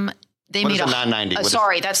for them, they made a 990.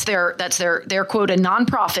 That's their quote, a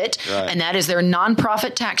nonprofit, right. And that is their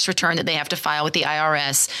nonprofit tax return that they have to file with the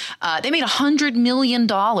IRS. They made $100 million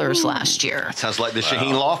last year. That sounds like the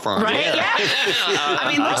Shaheen Law Firm, right? Yeah.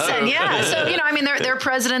 I mean, listen, yeah. So their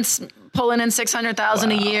president's pulling in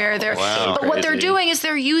 $600,000 a year. But what they're doing is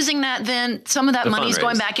they're using that. Then some of that money is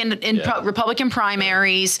going back in Republican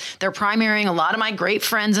primaries. They're primarying a lot of my great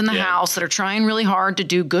friends in the House that are trying really hard to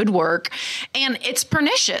do good work, and it's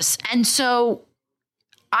pernicious. And so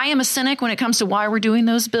I am a cynic when it comes to why we're doing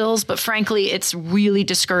those bills, but frankly, it's really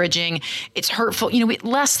discouraging. It's hurtful.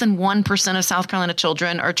 Less than 1% of South Carolina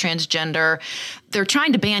children are transgender. They're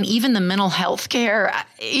trying to ban even the mental health care.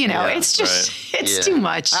 It's just, it's too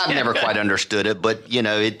much. I've never quite understood it, but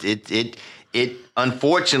it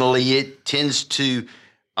unfortunately, it tends to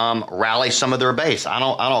rally some of their base. I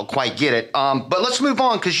don't quite get it. But let's move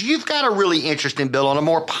on, because you've got a really interesting bill on a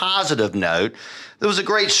more positive note. There was a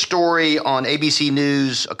great story on ABC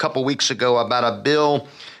News a couple weeks ago about a bill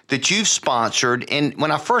that you've sponsored. And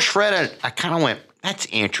when I first read it, I kind of went, that's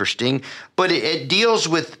interesting. But it deals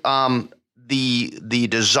with the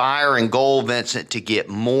desire and goal, Vincent, to get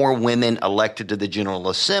more women elected to the General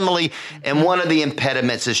Assembly. And one of the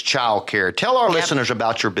impediments is child care. Tell our listeners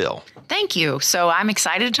about your bill. Thank you. So I'm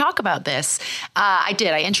excited to talk about this. I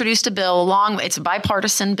introduced a bill it's a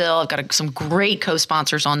bipartisan bill. I've got some great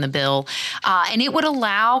co-sponsors on the bill. And it would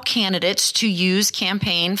allow candidates to use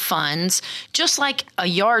campaign funds, just like a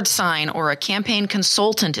yard sign or a campaign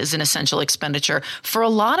consultant is an essential expenditure. For a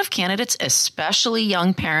lot of candidates, especially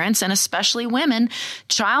young parents and especially women,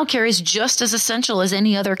 childcare is just as essential as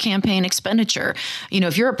any other campaign expenditure.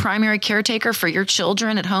 If you're a primary caretaker for your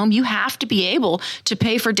children at home, you have to be able to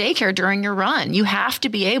pay for daycare during your run. You have to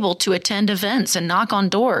be able to attend events and knock on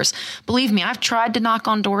doors. Believe me, I've tried to knock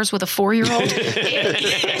on doors with a 4-year-old.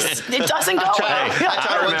 It doesn't go well. I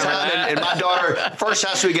tried one time, and my daughter, first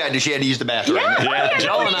house we got, she had to use the bathroom. Yeah,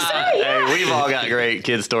 Joel and I, we've all got great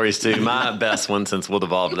kid stories too. My best one, since we'll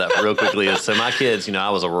devolve to that real quickly, is so my kids, I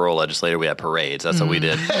was a rural legislator. We had parades. That's what we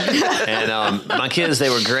did. And my kids, they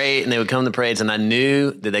were great, and they would come to parades, and I knew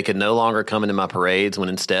that they could no longer come into my parades when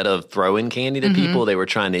instead of throwing candy to people, they were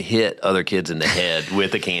trying to hit other kids in the head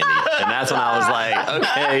with the candy. And that's when I was like,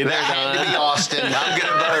 okay, that had to be Austin. I'm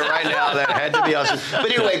going to vote right now. That had to be Austin. But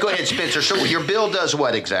anyway, go ahead, Spencer. So your bill does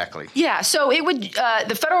what exactly? Yeah, so it would,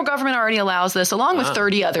 the federal government already allows this, along with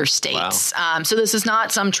 30 other states. Wow. So this is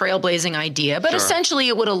not some trailblazing idea, but essentially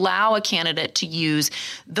it would allow a candidate to use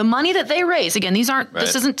the money that they raise. Again,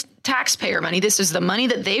 this isn't taxpayer money. This is the money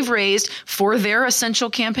that they've raised for their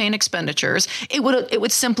essential campaign expenditures. It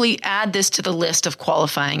would simply add this to the list of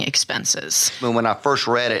qualifying expenses. When I first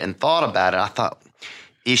read it and thought about it, I thought,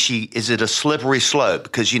 is it a slippery slope?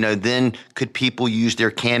 Because, then could people use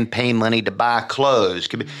their campaign money to buy clothes?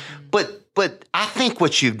 But I think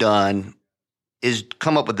what you've done is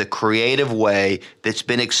come up with a creative way that's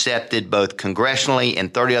been accepted both congressionally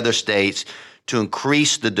and 30 other states to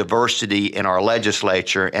increase the diversity in our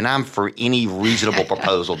legislature, and I'm for any reasonable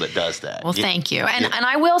proposal that does that. Well, thank you. And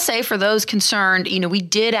I will say, for those concerned, we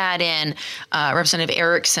did add in, Representative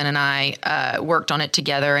Erickson and I worked on it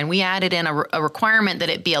together, and we added in a requirement that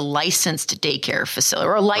it be a licensed daycare facility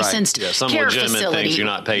or a licensed care some facility. legitimate things you're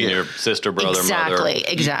not paying your sister, brother, mother.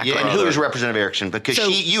 Exactly. And who is Representative Erickson? Because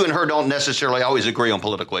you and her don't necessarily always agree on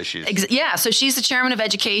political issues. So she's the chairman of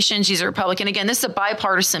education. She's a Republican. Again, this is a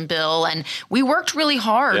bipartisan bill, and we worked really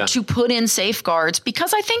hard to put in safeguards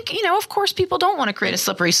because I think, of course, people don't want to create a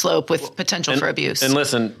slippery slope with potential for abuse. And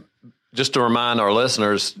listen, just to remind our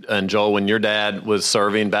listeners, and Joel, when your dad was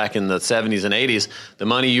serving back in the 70s and 80s, the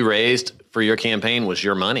money you raised for your campaign was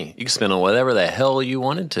your money. You could spend on whatever the hell you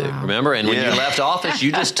wanted to, remember? And when you left office,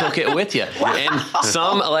 you just took it with you. And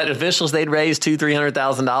some elected officials, they'd raise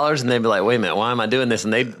 $200,000-$300,000, and they'd be like, wait a minute, why am I doing this?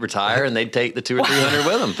 And they'd retire, and they'd take the $200 or $300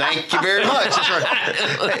 with them. Thank you very much. That's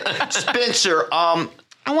right. Spencer,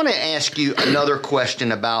 I want to ask you another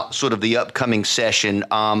question about sort of the upcoming session,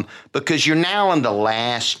 because you're now in the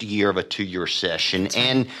last year of a 2-year session,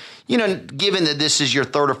 and given that this is your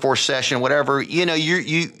third or fourth session, whatever,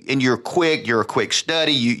 you're quick, you're a quick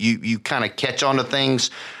study, you kind of catch on to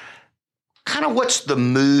things. Kind of what's the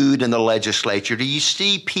mood in the legislature? Do you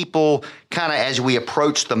see people kind of as we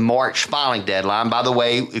approach the March filing deadline? By the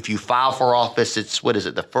way, if you file for office, it's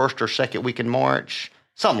the first or second week in March,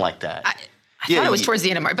 something like that. I thought it was towards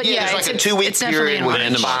the end of March, but it's like a 2-week period. The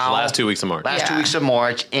end of March, last 2 weeks of March. Last 2 weeks of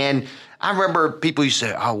March, and I remember people used to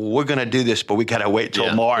say, "Oh, we're going to do this, but we got to wait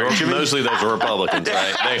till March." Mostly those are Republicans,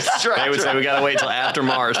 right? They would say we got to wait till after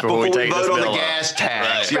March before we take this bill on the gas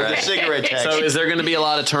tax, the cigarette tax. So, is there going to be a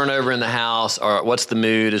lot of turnover in the House, or what's the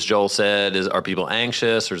mood? As Joel said, are people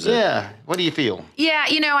anxious, or is it? Yeah. What do you feel? Yeah,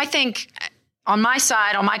 I think. On my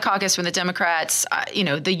side, on my caucus from the Democrats,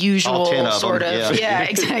 the usual sort of. Yeah,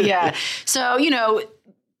 exactly. Yeah. So,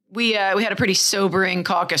 we had a pretty sobering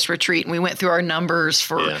caucus retreat, and we went through our numbers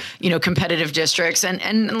for, competitive districts.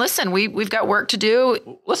 And listen, we've got work to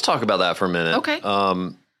do. Let's talk about that for a minute. Okay.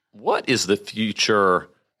 What is the future?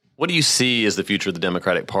 What do you see as the future of the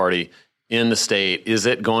Democratic Party in the state? Is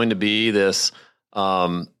it going to be this,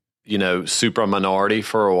 super minority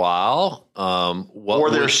for a while?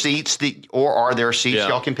 Are there seats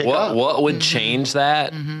y'all can pick up? What would change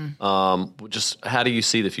that? Just how do you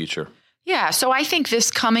see the future? Yeah, so I think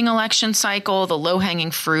this coming election cycle, the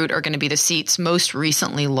low-hanging fruit are going to be the seats most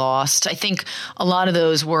recently lost. I think a lot of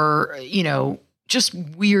those were, just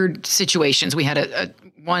weird situations. We had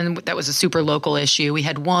one that was a super local issue. We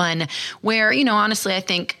had one where, honestly, I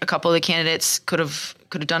think a couple of the candidates could have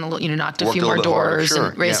done a little, knocked a few more doors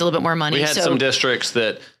and raised a little bit more money. We had some districts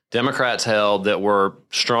that Democrats held that were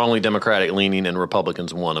strongly Democratic leaning, and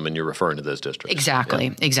Republicans won them, and you're referring to those districts.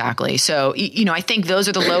 Exactly. So, I think those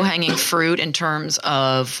are the low-hanging fruit in terms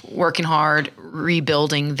of working hard,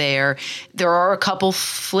 rebuilding there. There are a couple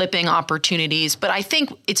flipping opportunities, but I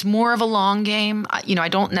think it's more of a long game. I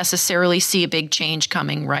don't necessarily see a big change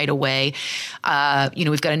coming right away.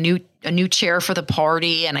 We've got a new chair for the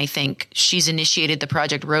party, and I think she's initiated the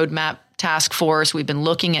Project Roadmap task force. We've been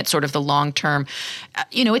looking at sort of the long term.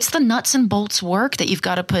 It's the nuts and bolts work that you've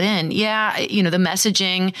got to put in. Yeah, the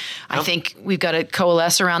messaging, I think we've got to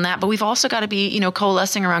coalesce around that, but we've also got to be,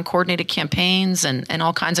 coalescing around coordinated campaigns and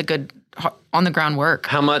all kinds of good on the ground work.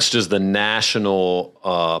 How much does the national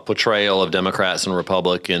portrayal of Democrats and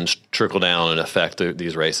Republicans trickle down and affect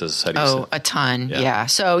these races? How do you see? A ton. Yeah.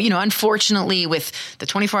 So, unfortunately with the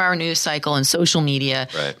 24-hour news cycle and social media,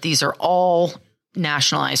 these are all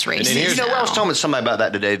nationalized races. I was talking with somebody about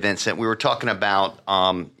that today, Vincent. We were talking about,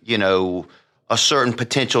 a certain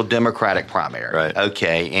potential Democratic primary. Right.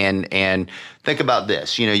 Okay. And think about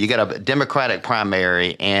this. You got a Democratic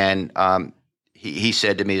primary, and he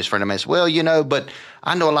said to me, his friend of mine, said, well, but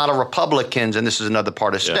I know a lot of Republicans, and this is another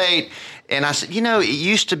part of state. And I said, it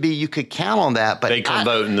used to be you could count on that, but they come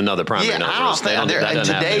vote in another primary. Yeah, I don't think in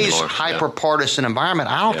today's hyper-partisan environment,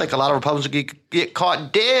 I don't think a lot of Republicans get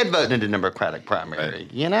caught dead voting in the Democratic primary.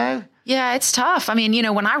 Right. Yeah, it's tough. I mean,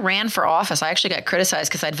 when I ran for office, I actually got criticized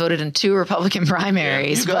because I'd voted in 2 Republican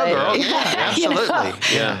primaries. Yeah, you go, girl. Yeah,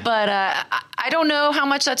 absolutely. But I don't know how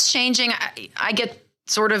much that's changing. I get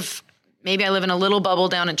sort of. Maybe I live in a little bubble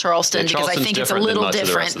down in Charleston because I think it's a little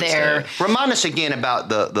different there. Remind us again about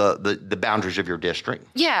the boundaries of your district.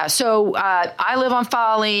 Yeah, so I live on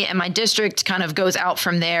Folly, and my district kind of goes out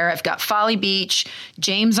from there. I've got Folly Beach,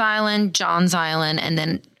 James Island, Johns Island, and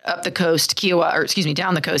then up the coast,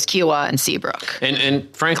 down the coast, Kiowa and Seabrook.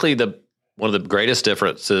 And frankly, one of the greatest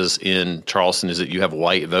differences in Charleston is that you have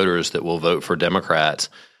white voters that will vote for Democrats,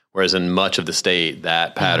 Whereas in much of the state,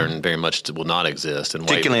 that pattern very much will not exist. And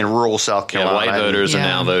particularly in rural South Carolina. White voters are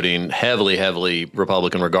now voting heavily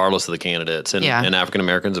Republican, regardless of the candidates. And African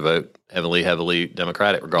Americans vote heavily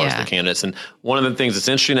Democratic, regardless of the candidates. And one of the things that's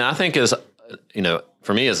interesting, and I think is,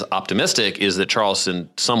 for me is optimistic, is that Charleston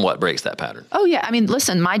somewhat breaks that pattern. Oh, yeah. I mean,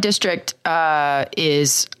 listen, my district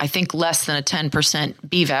is, I think, less than a 10%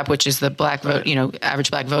 BVAP, which is the black vote,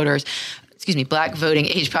 average black voters. Black voting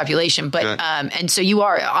age population. But, and so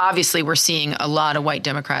we're seeing a lot of white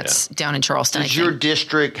Democrats down in Charleston. How does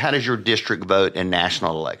your district vote in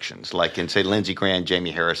national elections? Like in, say, Lindsey Graham, Jamie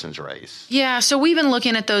Harrison's race? Yeah. So we've been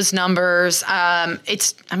looking at those numbers.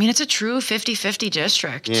 It's a true 50-50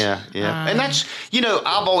 district. Yeah. And that's,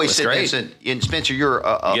 I've always said, Vincent, and Spencer, you're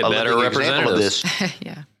a living example of this.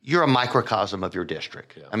 Yeah. You're a microcosm of your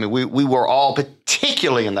district. Yeah. I mean, we were all,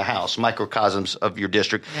 particularly in the House, microcosms of your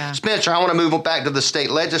district. Yeah. Spencer, I want to move back to the state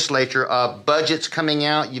legislature. Budgets coming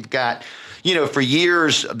out. You've got, for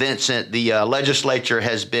years, Vincent, the legislature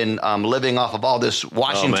has been living off of all this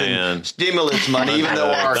Washington stimulus money, even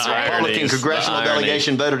though our Republican congressional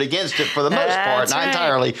delegation voted against it for the most part, not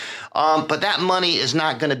entirely. But that money is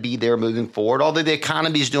not going to be there moving forward. Although the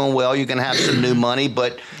economy is doing well, you're going to have some new money.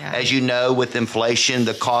 But as you know, with inflation,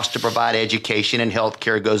 the cost to provide education and health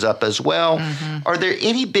care goes up as well. Mm-hmm. Are there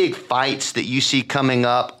any big fights that you see coming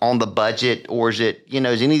up on the budget? Or is it,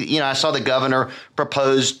 I saw the governor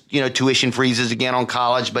propose, tuition freezes again on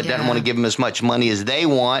college, but doesn't want to give them as much money as they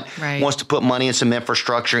want, wants to put money in some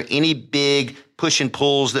infrastructure. Any big push and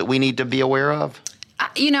pulls that we need to be aware of?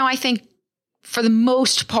 I think for the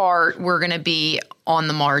most part, we're going to be on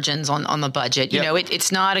the margins on the budget.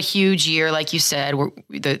 It's not a huge year, like you said.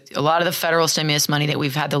 A lot of the federal stimulus money that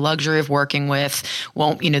we've had the luxury of working with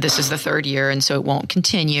won't, this is the third year, and so it won't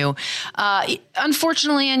continue.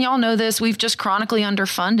 Unfortunately, and y'all know this, we've just chronically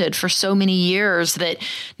underfunded for so many years that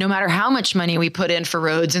no matter how much money we put in for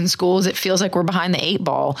roads and schools, it feels like we're behind the 8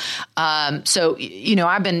 ball. So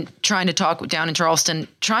I've been trying to talk down in Charleston,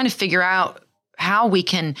 trying to figure out how we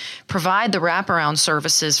can provide the wraparound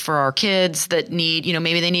services for our kids that need,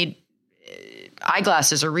 maybe they need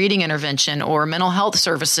eyeglasses or reading intervention or mental health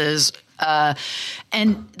services.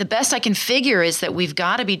 And the best I can figure is that we've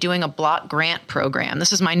got to be doing a block grant program.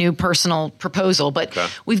 This is my new personal proposal, but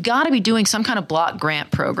we've got to be doing some kind of block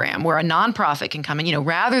grant program where a nonprofit can come in,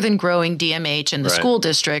 rather than growing DMH and the school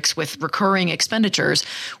districts with recurring expenditures,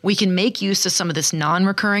 we can make use of some of this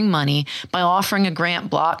non-recurring money by offering a grant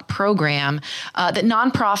block program that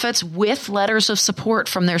nonprofits with letters of support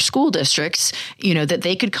from their school districts, that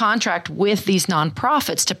they could contract with these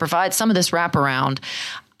nonprofits to provide some of this wraparound.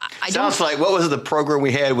 Sounds like, what was the program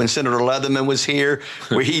we had when Senator Leatherman was here?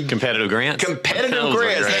 Where he competitive grants. Competitive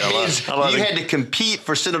grants. That means you had to compete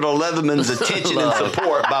for Senator Leatherman's attention and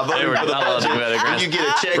support by voting for the budget, and you get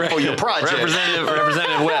a check for your project.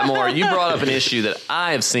 Representative Wetmore, you brought up an issue that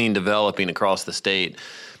I have seen developing across the state,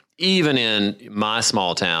 even in my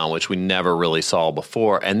small town, which we never really saw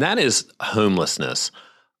before, and that is homelessness.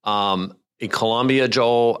 In Columbia,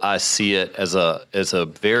 Joel, I see it as a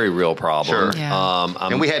very real problem. Sure. Yeah.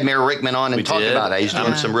 And we had Mayor Rickman on and talked about it. He's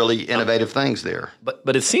doing some really innovative things there.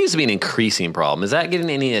 But it seems to be an increasing problem. Is that getting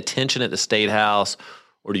any attention at the State House,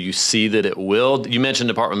 or do you see that it will? You mentioned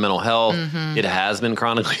Department of Mental Health. Mm-hmm. It has been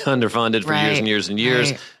chronically underfunded for years and years and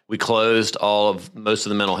years. Right. We closed most of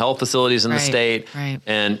the mental health facilities in the state. Right.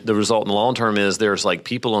 And the result in the long term is there's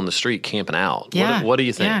people on the street camping out. Yeah. What do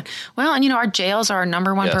you think? Yeah. Well, and our jails are our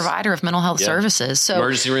number one provider of mental health services. So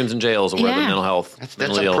emergency rooms and jails are where the mental health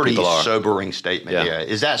that's a pretty sobering statement. Yeah.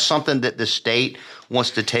 Is that something that the state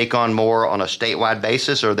wants to take on more on a statewide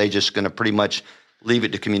basis, or are they just going to pretty much leave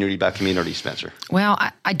it to community by community, Spencer? Well,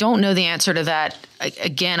 I don't know the answer to that.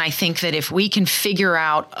 Again, I think that if we can figure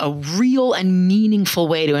out a real and meaningful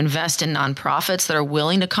way to invest in nonprofits that are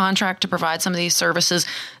willing to contract to provide some of these services,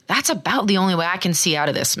 that's about the only way I can see out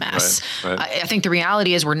of this mess. Right. I think the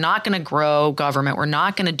reality is we're not going to grow government. We're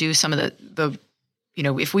not going to do some of the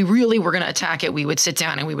if we really were going to attack it, we would sit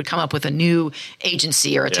down and we would come up with a new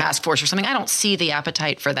agency or a task force or something. I don't see the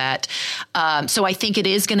appetite for that. So I think it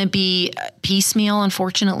is going to be piecemeal,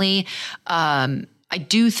 unfortunately. I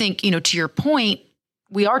do think, to your point,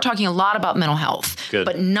 we are talking a lot about mental health,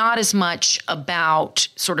 but not as much about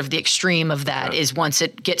sort of the extreme of that is once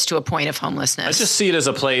it gets to a point of homelessness. I just see it as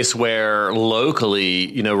a place where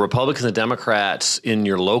locally, Republicans and Democrats in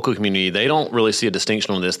your local community, they don't really see a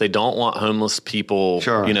distinction on this. They don't want homeless people,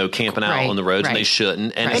 camping out on the roads, and they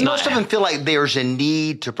shouldn't. And most of them feel like there's a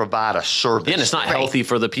need to provide a service. Yeah, and it's not healthy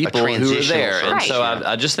for the people who are there. And so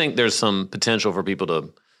I just think there's some potential for people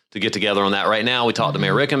to to get together on that. Right now, we talked to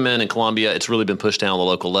Mayor Rickenman in Columbia. It's really been pushed down on the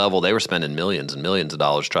local level. They were spending millions and millions of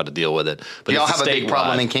dollars to try to deal with it. But y'all have a big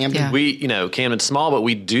problem in Camden? Yeah. Camden's small, but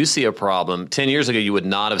we do see a problem. 10 years ago, you would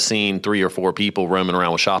not have seen 3 or 4 people roaming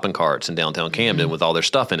around with shopping carts in downtown Camden with all their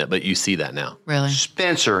stuff in it, but you see that now. Really?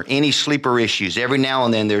 Spencer, any sleeper issues? Every now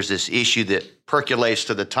and then there's this issue that percolates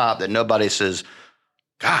to the top that nobody says,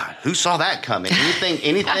 God, who saw that coming?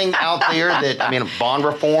 Anything out there that, bond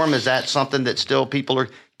reform, is that something that still people are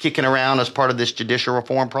kicking around as part of this judicial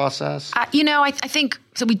reform process? I think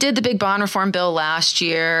so. We did the big bond reform bill last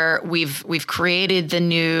year. We've created the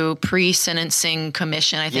new pre-sentencing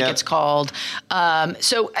commission, I think it's called. In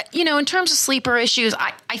terms of sleeper issues,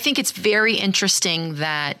 I think it's very interesting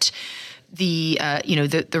that the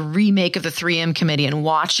remake of the 3M committee and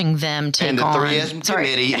watching them take on. And the 3M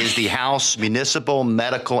committee is the House Municipal,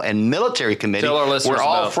 Medical, and Military Committee, where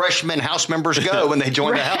all freshman House members go when they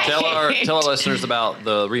join the House. Tell our listeners about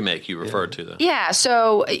the remake you referred to, though. Yeah,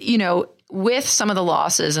 so, with some of the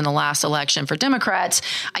losses in the last election for Democrats,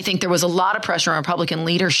 I think there was a lot of pressure on Republican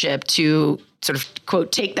leadership to sort of,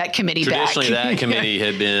 quote, take that committee back. Traditionally, that committee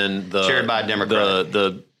had been chaired by a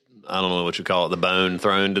Democrat. I don't know what you call it, the bone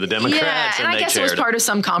thrown to the Democrats. Yeah, and I guess it was part of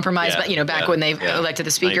some compromise, but back when they elected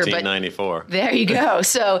the speaker. 1994. But there you go.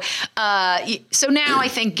 So now I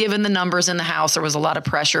think, given the numbers in the House, there was a lot of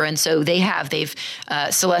pressure, and so they've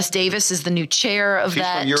Celeste Davis is the new chair of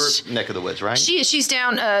that. She's from your neck of the woods, right? She's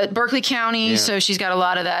down Berkeley County, so she's got a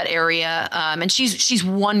lot of that area, and she's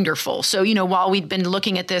wonderful. So while we'd been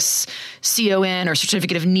looking at this CON or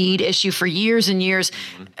certificate of need issue for years and years,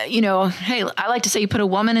 hey, I like to say you put a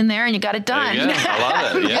woman in there and you got it done. There you go. I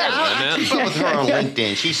love it. Yeah. Keep up with her on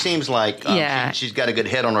LinkedIn. She seems like she's got a good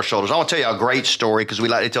head on her shoulders. I want to tell you a great story because we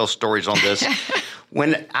like to tell stories on this.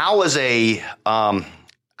 When I was I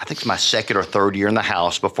think it's my second or third year in the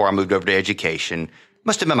House before I moved over to education.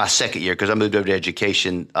 Must have been my second year because I moved over to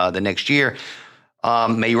education the next year.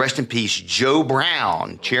 May you rest in peace, Joe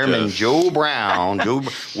Brown, Chairman Joe Brown. Joe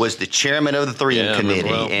was the chairman of the 3M committee,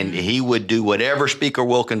 and he would do whatever Speaker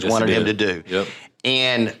Wilkins wanted him to do. Yep.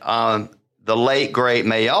 And the late, great,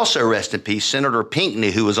 may also rest in peace, Senator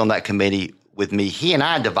Pinckney, who was on that committee with me, he and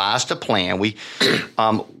I devised a plan. We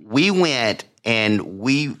went and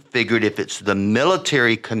we figured if it's the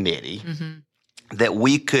military committee that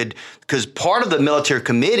we could, because part of the military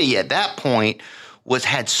committee at that point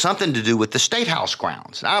had something to do with the State House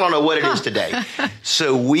grounds. I don't know what it is today.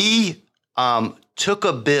 So we took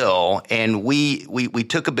a bill, and we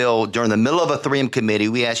took a bill during the middle of a 3M committee.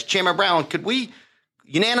 We asked Chairman Brown, could we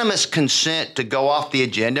unanimous consent to go off the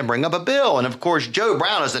agenda and bring up a bill? And of course, Joe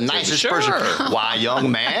Brown is the nicest person. Why,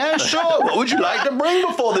 young man, sure. What would you like to bring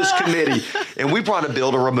before this committee? And we brought a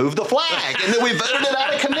bill to remove the flag, and then we voted it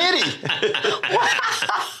out of committee.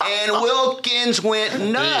 And Wilkins went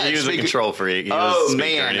nuts. He was a control freak. They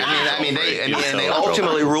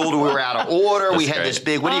ultimately ruled we were out of order. We had this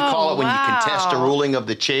big, what do you call it when you contest a ruling of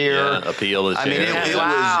the chair? Yeah, appeal the chair.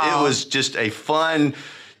 It was just a fun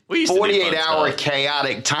 48-hour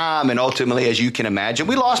chaotic time, and ultimately, as you can imagine,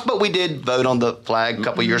 we lost, but we did vote on the flag a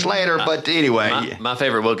couple years later. But anyway. My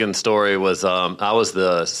favorite Wilkins story was I was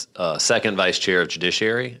the second vice chair of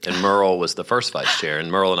Judiciary, and Merle was the first vice chair.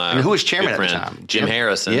 And Merle and I who was chairman at the time? Jim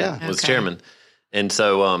Harrison was chairman. And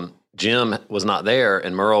so Jim was not there,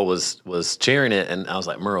 and Merle was chairing it, and I was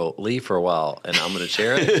like, Merle, leave for a while, and I'm going to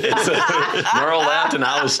chair it. And so Merle left, and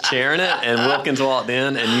I was chairing it, and Wilkins walked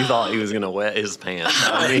in, and you thought he was going to wet his pants.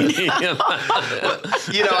 I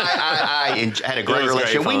had a great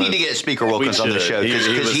relationship. We need to get Speaker Wilkins on the show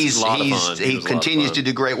because he continues to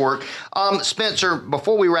do great work. Spencer,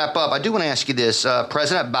 before we wrap up, I do want to ask you this.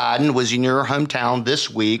 President Biden was in your hometown this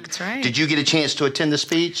week. That's right. Did you get a chance to attend the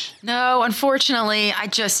speech? No, unfortunately. I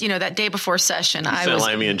just, that day before session, I was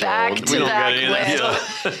back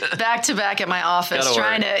to back at my office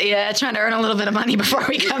trying to earn a little bit of money before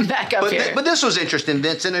we come back up here. But this was interesting,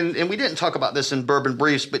 Vincent, and we didn't talk about this in Bourbon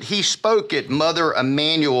Briefs, but he spoke at Mother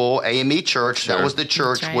Emanuel AME Church. Sure. That was the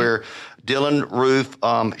church where Dylan Roof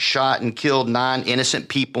shot and killed 9 innocent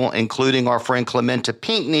people, including our friend Clementa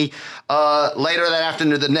Pinckney. Later that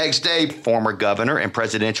afternoon, the next day, former governor and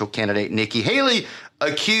presidential candidate Nikki Haley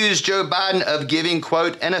accused Joe Biden of giving,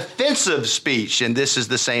 quote, an offensive speech. And this is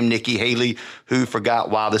the same Nikki Haley who forgot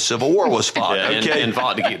why the Civil War was fought. And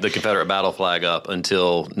fought to keep the Confederate battle flag up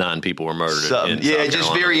until 9 people were murdered.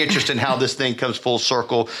 Just very interesting how this thing comes full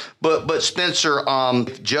circle. But Spencer,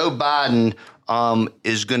 Joe Biden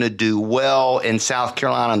is going to do well in South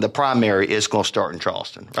Carolina, and the primary is going to start in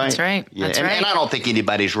Charleston, right? That's right. Yeah. That's and, right. And I don't think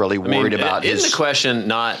anybody's really worried about his... Isn't the question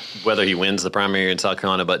not whether he wins the primary in South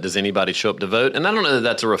Carolina, but does anybody show up to vote? And I don't know that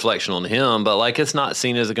that's a reflection on him, but like it's not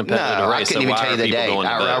seen as a competitive race. I couldn't even tell you the date.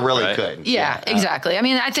 I really couldn't. Yeah, exactly. I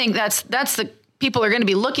mean, I think that's the... People are going to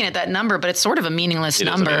be looking at that number, but it's sort of a meaningless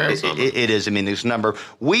number. It is a meaningless number.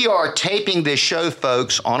 We are taping this show,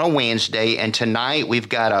 folks, on a Wednesday, and tonight we've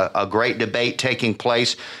got a great debate taking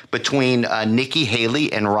place between Nikki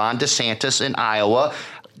Haley and Ron DeSantis in Iowa.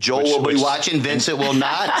 Joel will be watching. Vincent will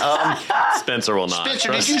not. Spencer will not.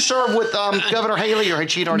 Spencer, did you serve with Governor Haley, or had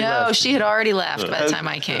she already left? No, she had already left by the time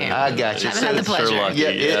I came. I got you. I haven't had the pleasure.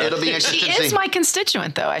 It'll be interesting. She is my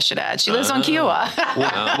constituent, though, I should add. She lives on Kiowa.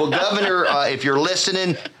 Well, Governor, if you're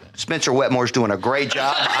listening, Spencer Wetmore's doing a great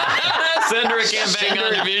job. Send her a campaign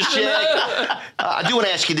contribution. I do want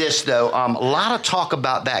to ask you this, though. A lot of talk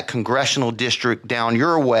about that congressional district down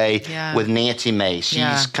your way with Nancy Mace.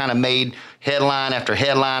 She's kind of made headline after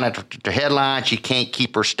headline after headline. She can't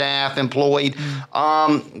keep her staff employed.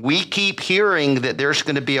 We keep hearing that there's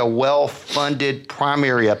going to be a well-funded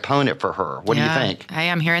primary opponent for her. What do you think? I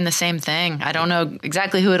am hearing the same thing. I don't know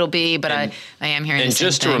exactly who it'll be, but I am hearing the same thing. And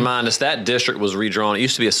just to remind us, that district was redrawn. It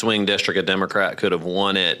used to be a swing district. A Democrat could have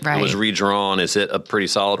won it. Right. It was redrawn. Is it a pretty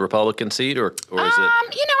solid Republican seat, or is it?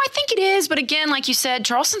 I think it is. But again, like you said,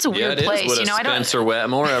 Charleston's a weird place. Would Spencer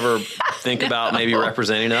Wetmore ever think about maybe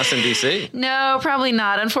representing us in D.C.? No, probably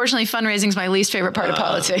not. Unfortunately, fundraising is my least favorite part of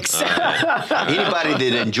politics. Anybody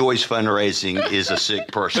that enjoys fundraising is a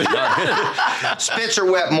sick person. Spencer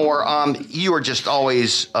Wetmore, you are just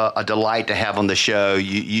always a delight to have on the show.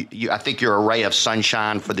 I think you're a ray of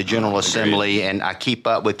sunshine for the General Assembly, and I keep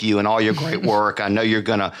up with you and all your great work. I know you're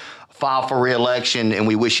going to file for re-election, and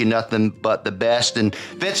we wish you nothing but the best. And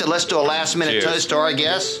Vincent, let's do a last-minute toast to our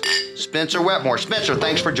guest, Spencer Wetmore. Spencer,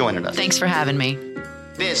 thanks for joining us. Thanks for having me.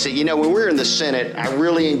 Vincent, when we were in the Senate, I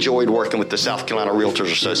really enjoyed working with the South Carolina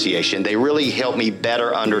Realtors Association. They really helped me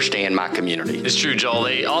better understand my community. It's true, Joel.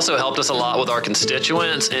 They also helped us a lot with our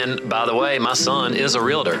constituents. And by the way, my son is a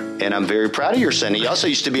realtor. And I'm very proud of your son. He also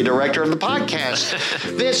used to be a director of the podcast.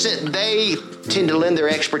 Vincent, they tend to lend their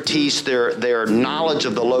expertise, their knowledge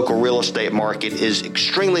of the local real estate market is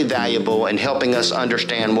extremely valuable in helping us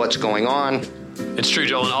understand what's going on. It's true,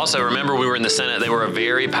 Joel. And also, remember, we were in the Senate. They were a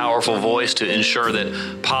very powerful voice to ensure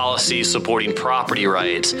that policies supporting property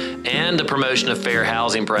rights and the promotion of fair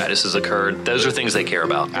housing practices occurred. Those are things they care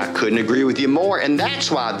about. I couldn't agree with you more. And that's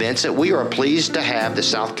why, Vincent, we are pleased to have the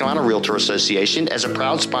South Carolina Realtor Association as a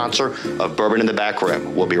proud sponsor of Bourbon in the Back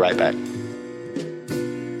Room. We'll be right back.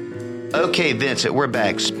 Okay, Vincent, we're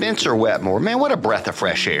back. Spencer Wetmore, man, what a breath of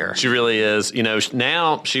fresh air. She really is.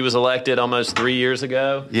 Now she was elected almost 3 years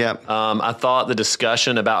ago. Yep. I thought the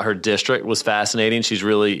discussion about her district was fascinating. She's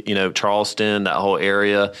really, Charleston, that whole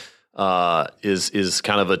area is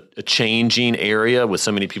kind of a changing area with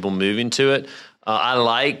so many people moving to it. I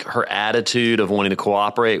like her attitude of wanting to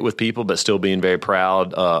cooperate with people, but still being very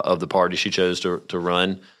proud of the party she chose to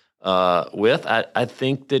run with. I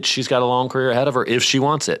think that she's got a long career ahead of her if she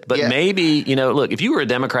wants it. But maybe, look, if you were a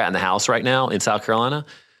Democrat in the House right now in South Carolina,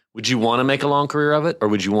 would you want to make a long career of it, or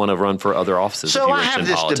would you want to run for other offices? So I have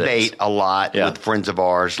this debate a lot with friends of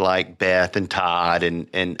ours like Beth and Todd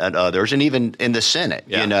and others, and even in the Senate,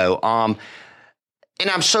 and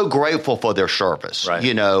I'm so grateful for their service, right.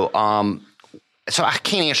 So I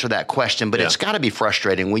can't answer that question, but it's got to be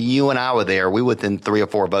frustrating. When you and I were there, we within 3 or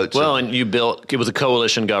 4 votes. Well, and it was a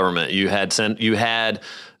coalition government. You had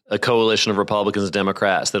a coalition of Republicans and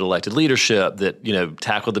Democrats that elected leadership that,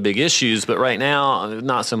 tackled the big issues. But right now,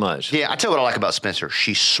 not so much. Yeah, I tell you what I like about Spencer.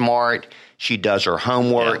 She's smart. She does her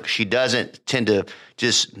homework. Yeah. She doesn't tend to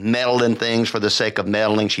just meddle in things for the sake of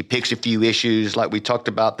meddling. She picks a few issues, like we talked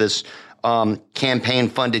about this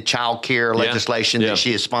campaign-funded child care legislation that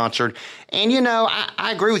she has sponsored. And,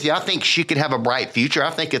 I agree with you. I think she could have a bright future.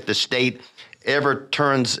 I think if the state ever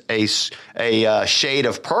turns a shade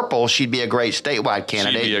of purple, she'd be a great statewide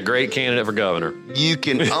candidate. She'd be a great candidate for governor. You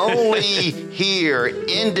can only hear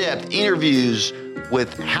in-depth interviews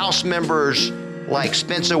with House members like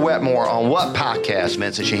Spencer Wetmore on what podcast,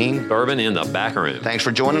 Vincent Shaheen? Bourbon in the Back Room. Thanks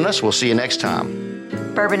for joining us. We'll see you next time.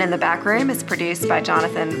 Bourbon in the Back Room is produced by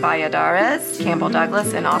Jonathan Valladares, Campbell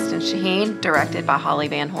Douglas, and Austin Shaheen, directed by Holly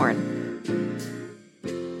Van Horn.